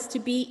wants us to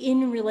be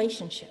in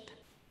relationship.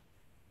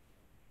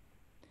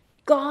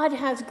 God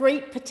has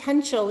great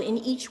potential in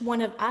each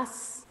one of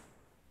us,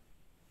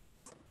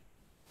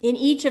 in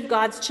each of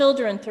God's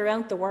children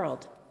throughout the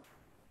world.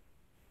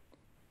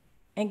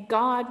 And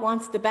God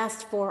wants the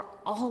best for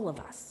all of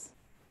us.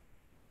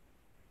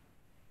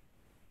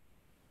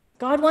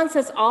 God wants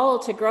us all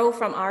to grow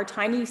from our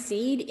tiny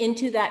seed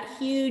into that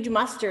huge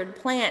mustard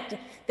plant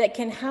that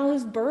can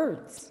house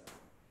birds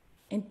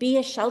and be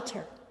a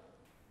shelter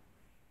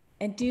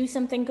and do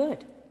something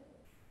good.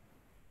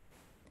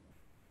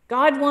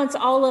 God wants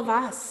all of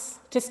us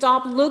to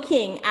stop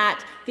looking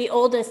at the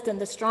oldest and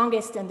the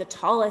strongest and the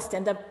tallest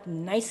and the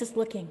nicest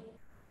looking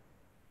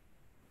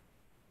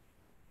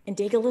and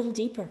dig a little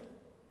deeper.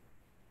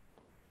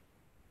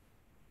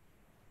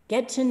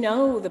 Get to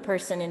know the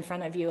person in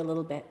front of you a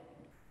little bit.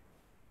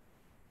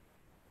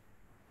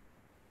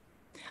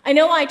 I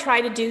know I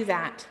try to do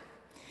that.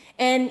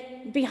 And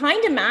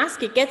behind a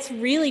mask, it gets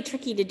really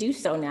tricky to do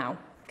so now.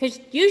 Because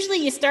usually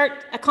you start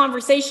a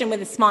conversation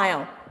with a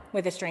smile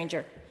with a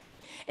stranger.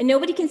 And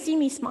nobody can see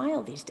me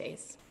smile these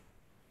days.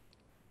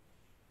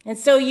 And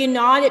so you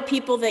nod at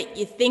people that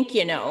you think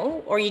you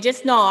know, or you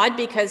just nod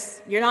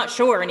because you're not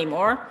sure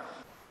anymore.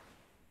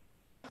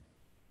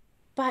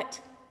 But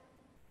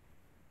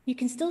you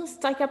can still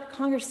strike up a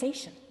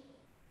conversation.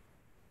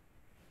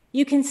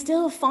 You can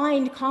still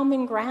find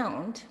common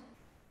ground.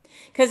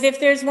 Because if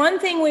there's one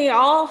thing we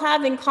all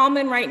have in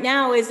common right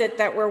now is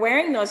that we're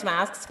wearing those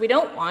masks, we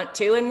don't want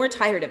to, and we're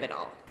tired of it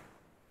all.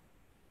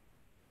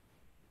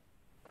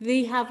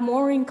 We have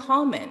more in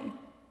common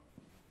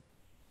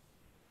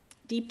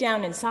deep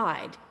down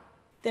inside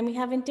than we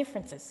have in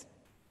differences.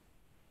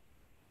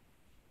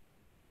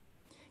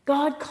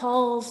 God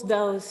calls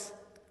those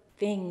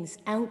things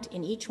out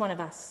in each one of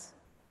us.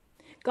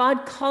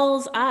 God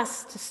calls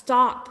us to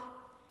stop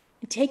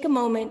and take a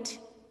moment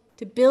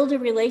to build a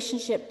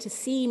relationship to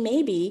see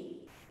maybe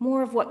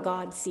more of what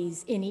God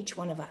sees in each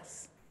one of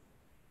us.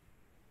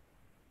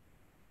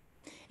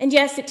 And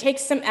yes, it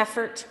takes some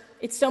effort.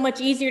 It's so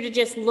much easier to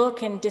just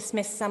look and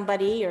dismiss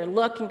somebody or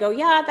look and go,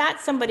 yeah,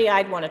 that's somebody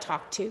I'd want to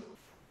talk to.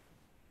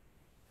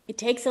 It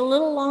takes a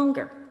little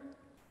longer.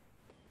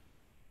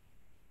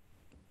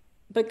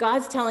 But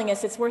God's telling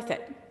us it's worth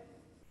it.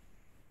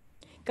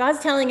 God's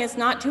telling us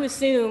not to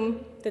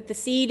assume that the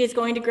seed is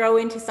going to grow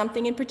into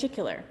something in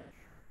particular,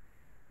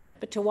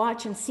 but to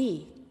watch and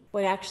see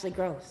what actually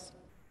grows.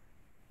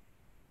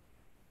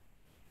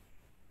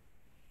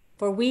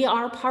 For we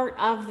are part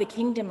of the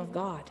kingdom of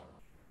God.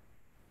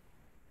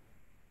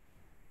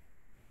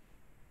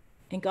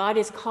 And God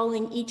is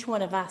calling each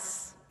one of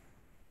us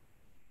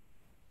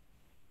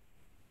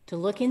to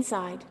look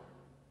inside,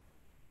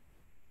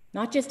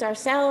 not just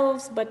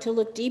ourselves, but to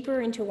look deeper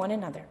into one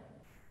another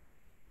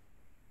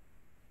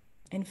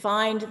and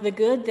find the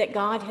good that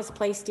God has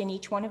placed in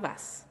each one of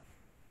us,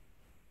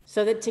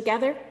 so that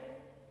together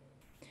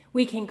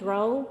we can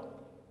grow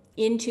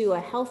into a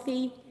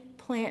healthy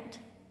plant,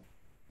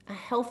 a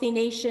healthy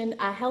nation,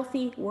 a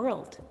healthy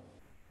world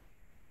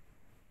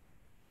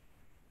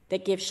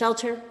that gives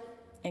shelter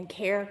and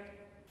care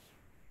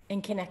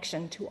and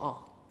connection to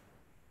all.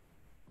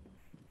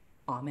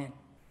 Amen.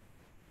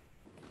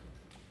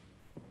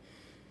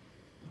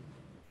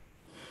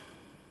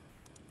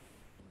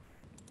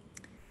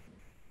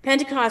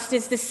 Pentecost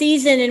is the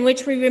season in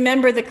which we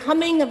remember the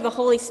coming of the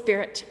Holy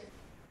Spirit,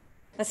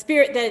 a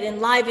spirit that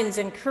enlivens,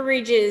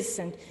 encourages,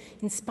 and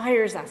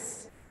inspires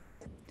us.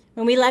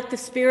 When we let the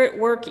Spirit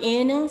work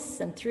in us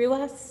and through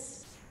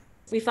us,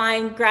 we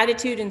find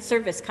gratitude and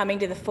service coming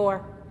to the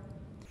fore.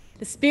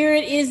 The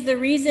Spirit is the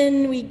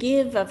reason we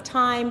give of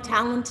time,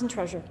 talent, and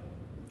treasure.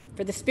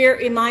 For the Spirit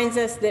reminds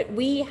us that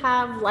we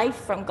have life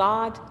from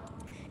God,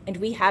 and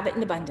we have it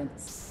in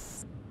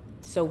abundance.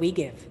 So we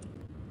give.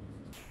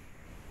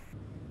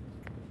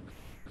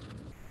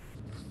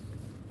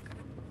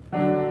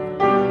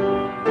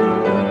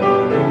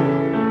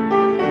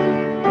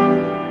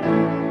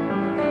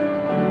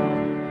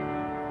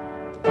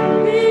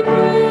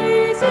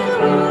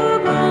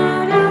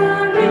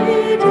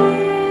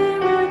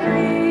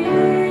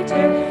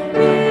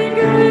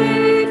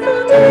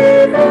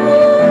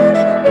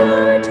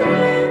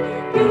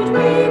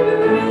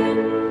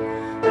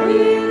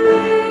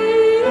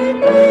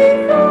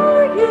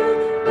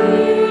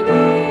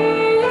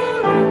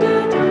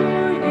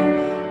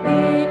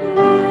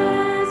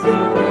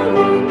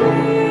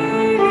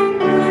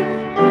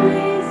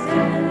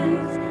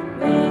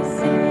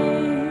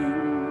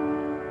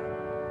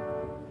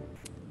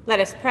 Let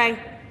us pray.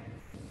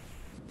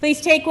 Please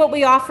take what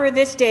we offer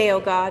this day, O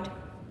God,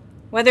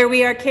 whether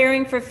we are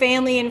caring for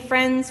family and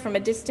friends from a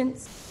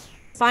distance,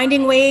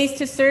 finding ways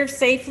to serve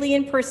safely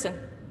in person,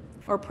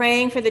 or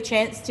praying for the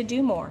chance to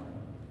do more.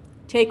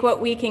 Take what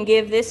we can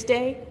give this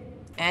day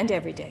and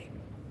every day.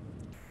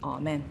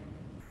 Amen.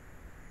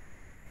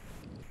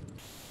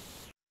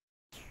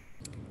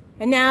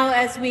 And now,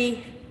 as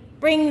we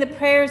bring the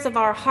prayers of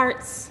our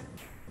hearts,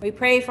 we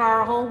pray for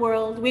our whole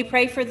world. We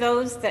pray for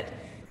those that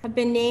have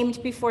been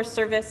named before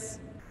service.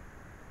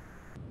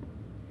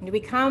 And we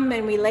come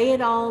and we lay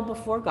it all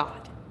before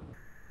God.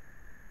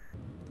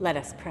 Let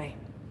us pray.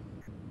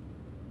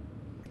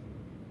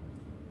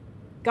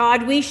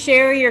 God, we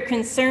share your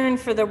concern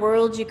for the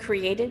world you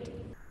created,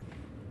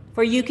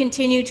 for you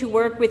continue to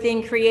work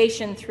within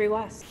creation through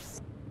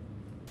us.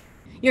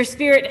 Your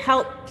Spirit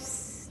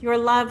helps your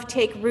love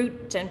take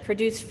root and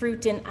produce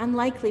fruit in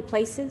unlikely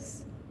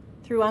places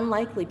through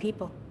unlikely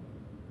people.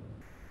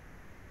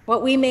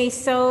 What we may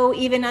sow,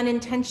 even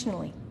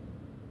unintentionally,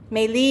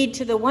 may lead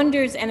to the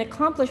wonders and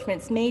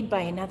accomplishments made by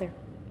another.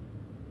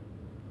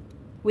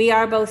 We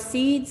are both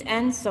seeds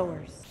and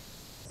sowers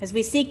as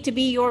we seek to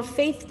be your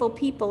faithful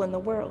people in the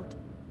world.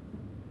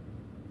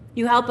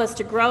 You help us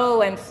to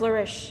grow and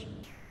flourish.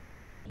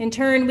 In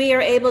turn, we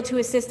are able to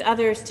assist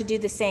others to do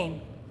the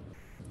same.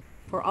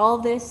 For all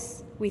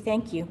this, we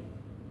thank you.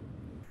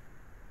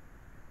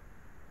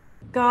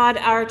 God,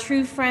 our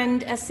true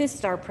friend,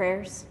 assist our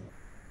prayers.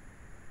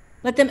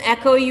 Let them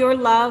echo your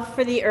love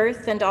for the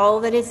earth and all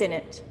that is in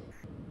it.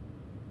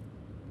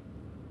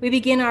 We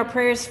begin our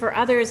prayers for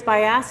others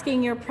by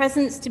asking your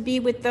presence to be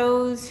with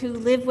those who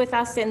live with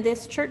us in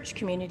this church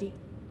community.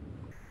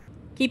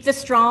 Keep the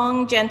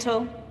strong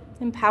gentle,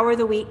 empower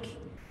the weak,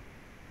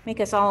 make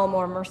us all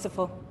more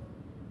merciful.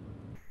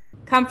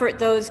 Comfort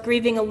those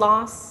grieving a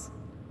loss,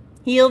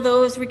 heal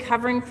those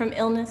recovering from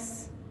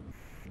illness,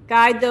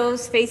 guide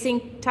those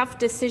facing tough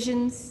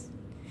decisions,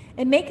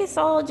 and make us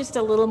all just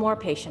a little more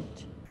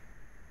patient.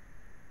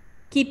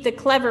 Keep the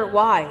clever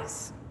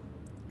wise,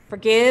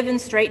 forgive and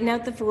straighten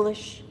out the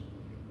foolish,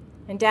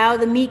 endow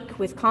the meek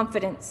with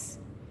confidence,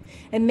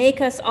 and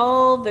make us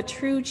all the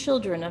true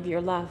children of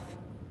your love.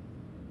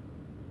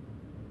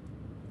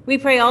 We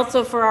pray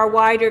also for our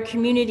wider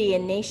community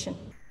and nation.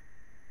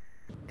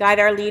 Guide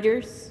our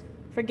leaders,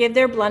 forgive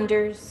their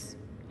blunders,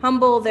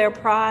 humble their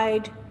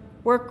pride,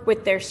 work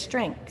with their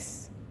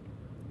strengths,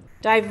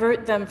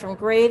 divert them from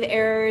grave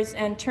errors,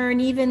 and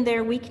turn even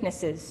their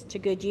weaknesses to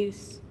good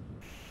use.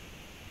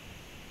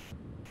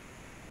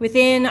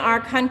 Within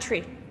our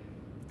country,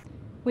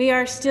 we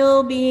are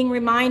still being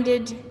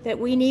reminded that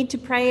we need to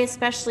pray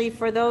especially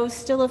for those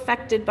still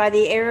affected by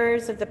the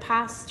errors of the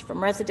past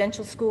from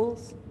residential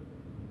schools,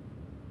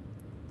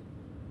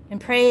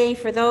 and pray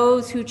for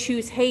those who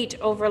choose hate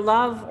over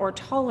love or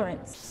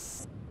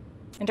tolerance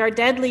and are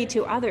deadly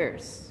to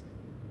others.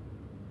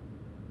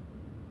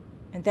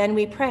 And then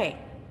we pray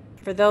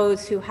for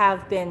those who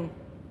have been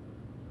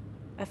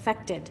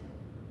affected,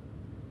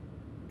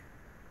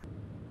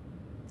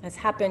 as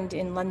happened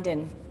in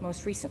London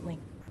most recently.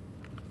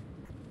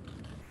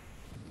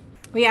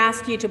 We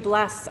ask you to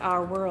bless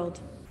our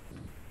world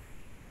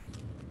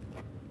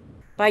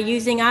by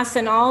using us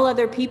and all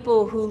other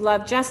people who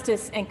love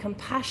justice and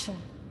compassion.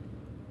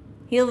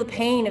 Heal the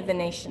pain of the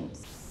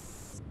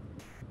nations,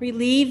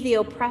 relieve the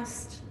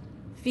oppressed,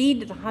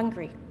 feed the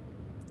hungry,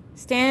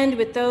 stand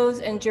with those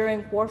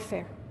enduring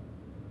warfare.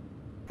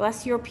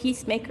 Bless your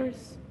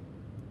peacemakers,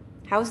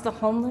 house the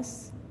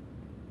homeless,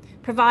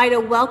 provide a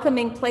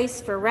welcoming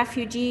place for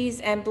refugees,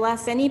 and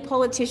bless any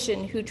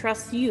politician who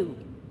trusts you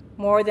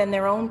more than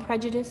their own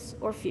prejudice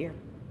or fear.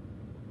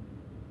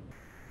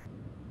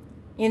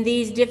 In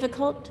these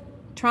difficult,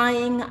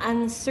 trying,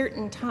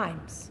 uncertain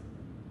times,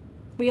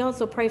 we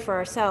also pray for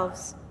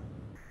ourselves.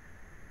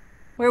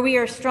 Where we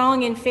are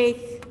strong in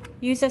faith,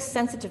 use us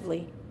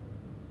sensitively.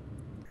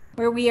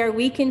 Where we are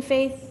weak in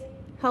faith,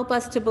 help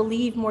us to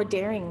believe more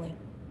daringly.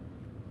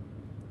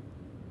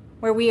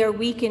 Where we are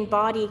weak in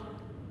body,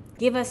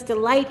 give us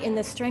delight in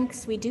the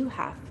strengths we do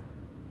have.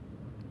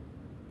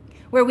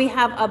 Where we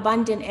have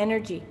abundant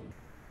energy,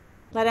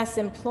 let us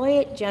employ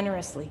it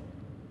generously.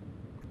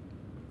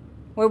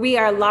 Where we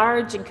are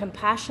large in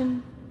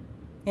compassion,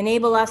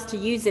 enable us to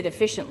use it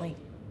efficiently.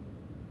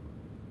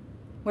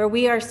 Where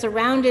we are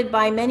surrounded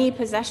by many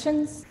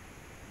possessions,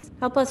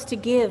 help us to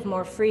give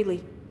more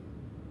freely.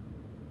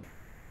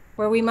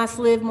 Where we must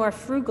live more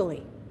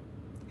frugally,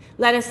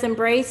 let us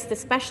embrace the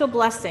special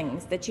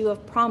blessings that you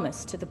have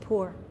promised to the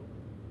poor.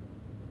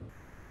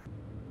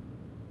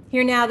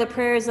 Hear now the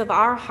prayers of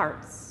our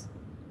hearts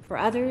for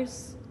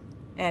others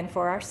and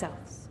for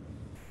ourselves.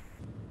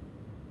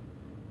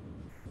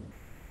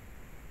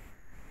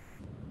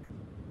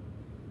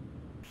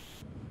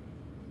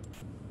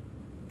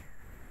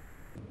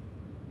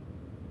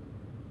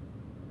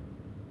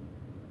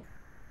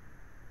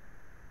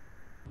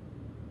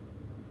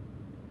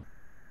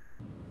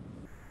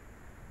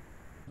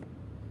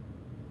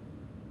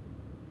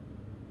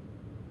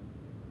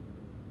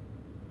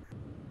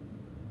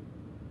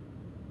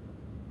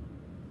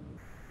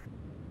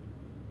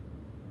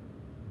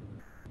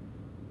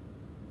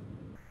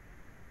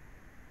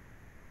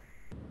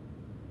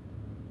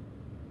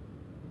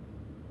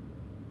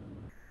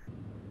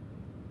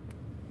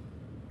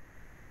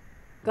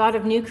 God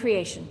of new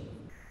creation,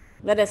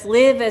 let us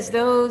live as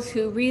those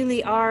who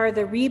really are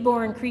the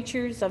reborn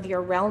creatures of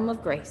your realm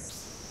of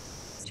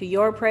grace, to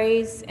your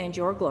praise and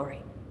your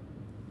glory.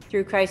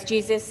 Through Christ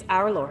Jesus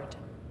our Lord.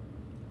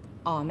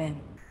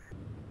 Amen.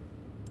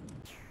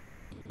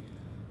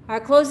 Our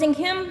closing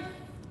hymn,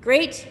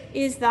 Great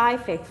is Thy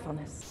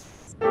Faithfulness.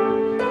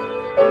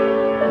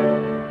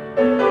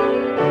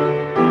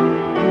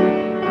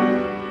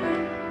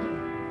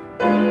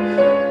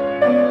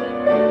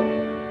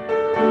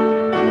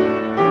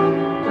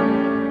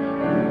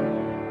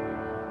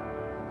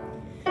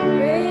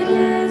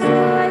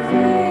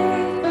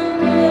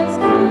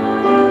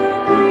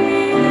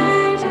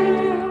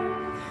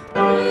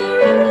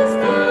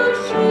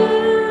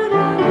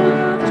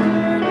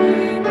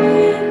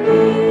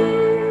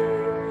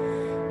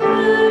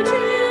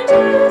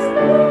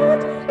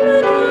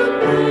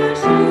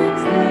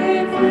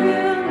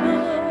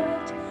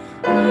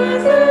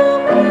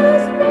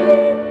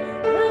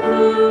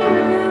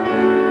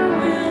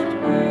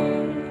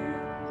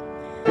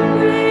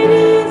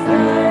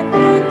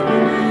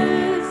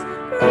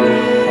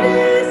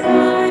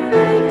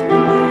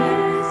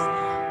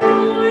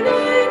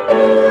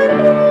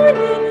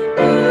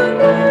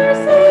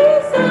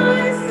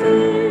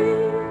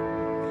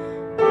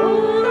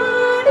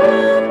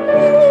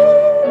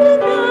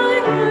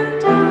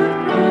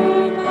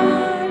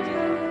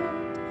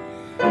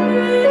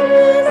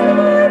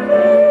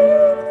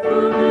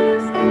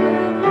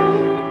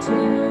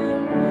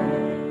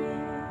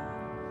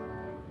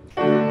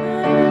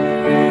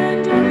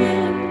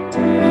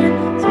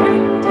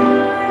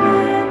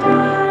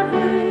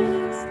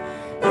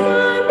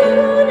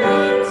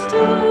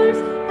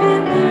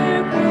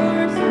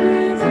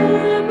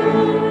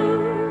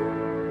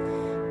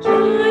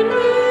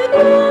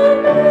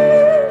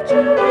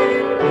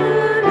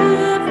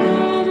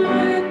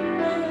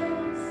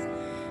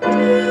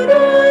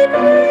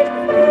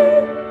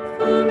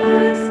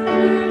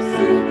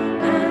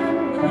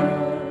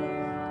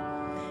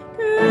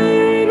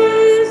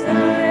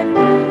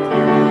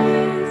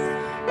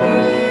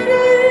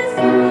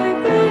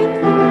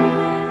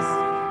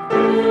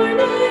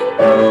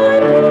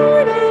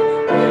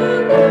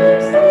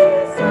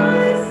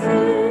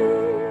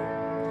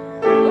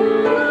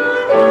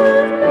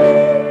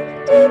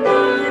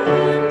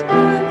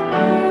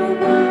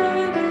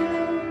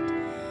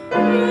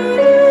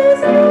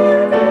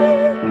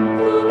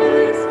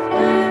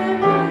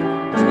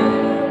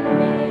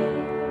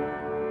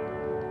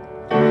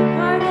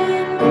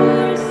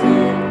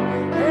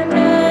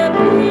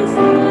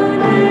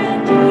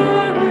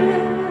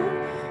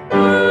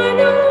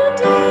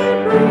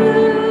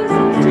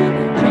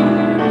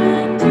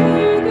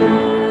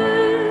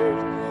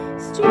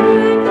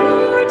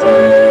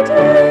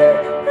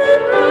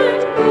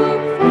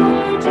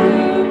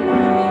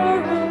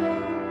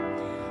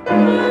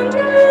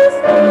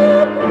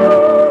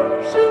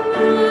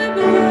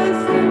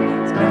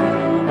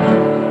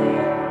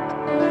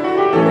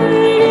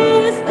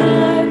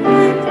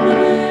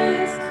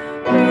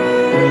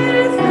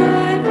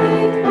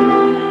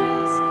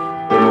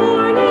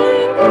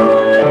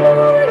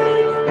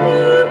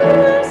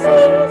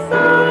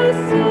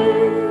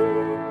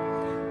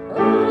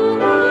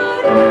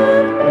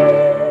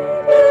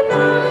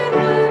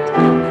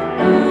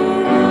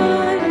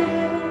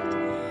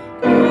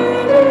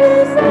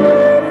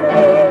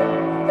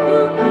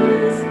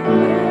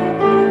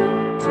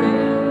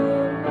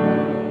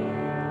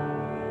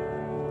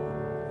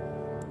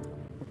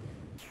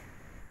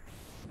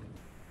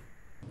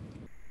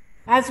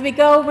 As we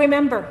go,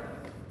 remember,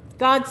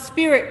 God's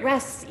Spirit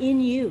rests in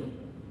you.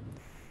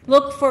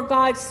 Look for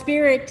God's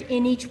Spirit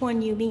in each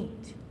one you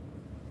meet.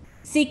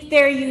 Seek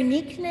their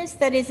uniqueness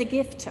that is a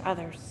gift to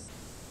others.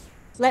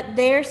 Let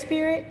their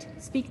spirit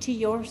speak to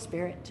your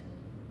spirit,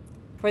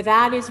 for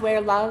that is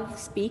where love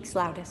speaks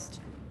loudest.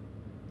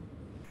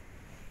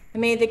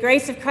 And may the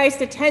grace of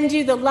Christ attend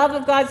you, the love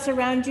of God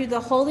surround you, the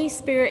Holy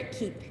Spirit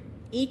keep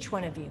each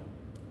one of you,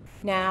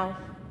 now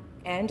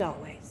and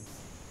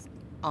always.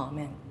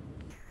 Amen.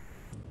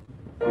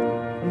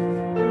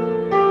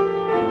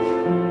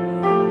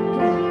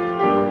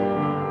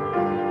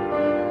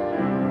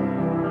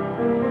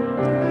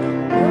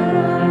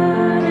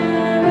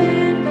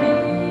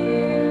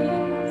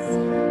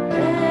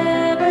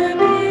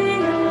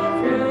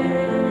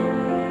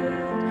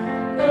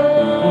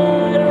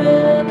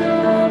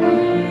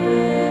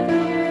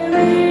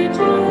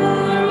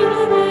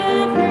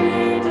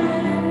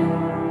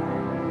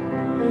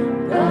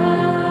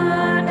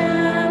 God,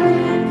 now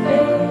in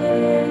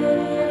faith.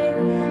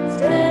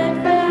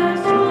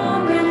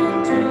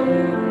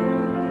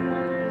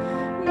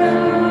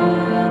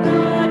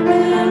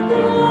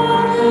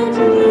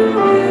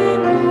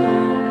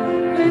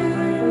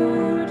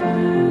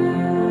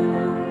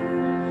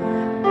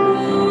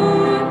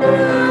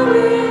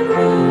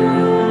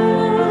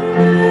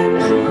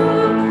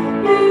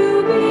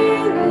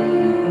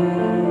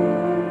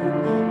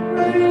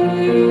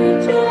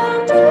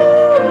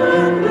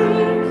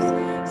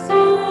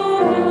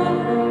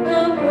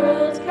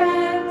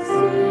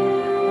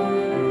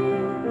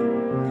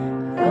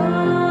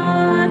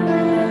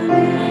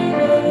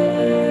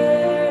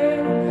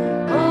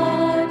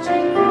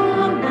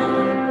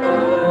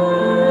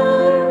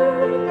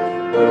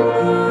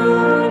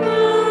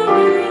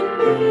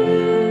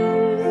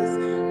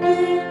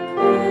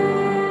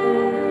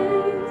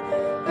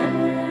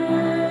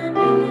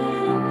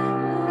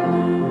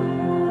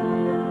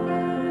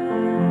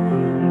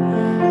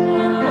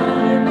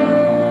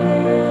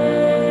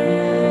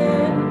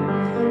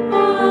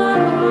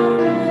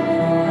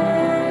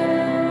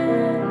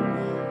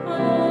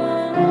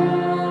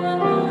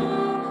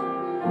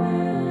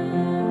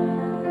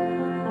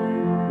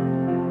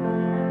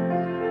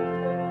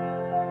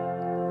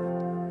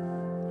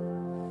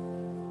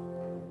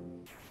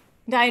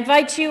 And I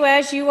invite you,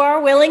 as you are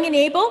willing and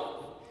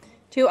able,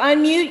 to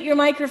unmute your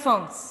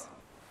microphones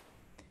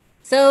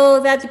so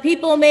that the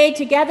people may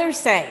together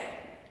say,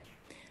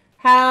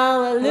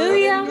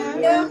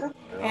 Hallelujah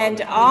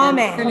and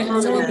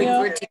Amen. So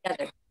we're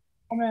together.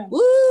 Amen.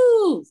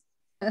 Woo!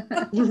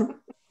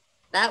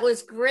 That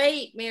was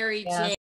great, Mary Jane.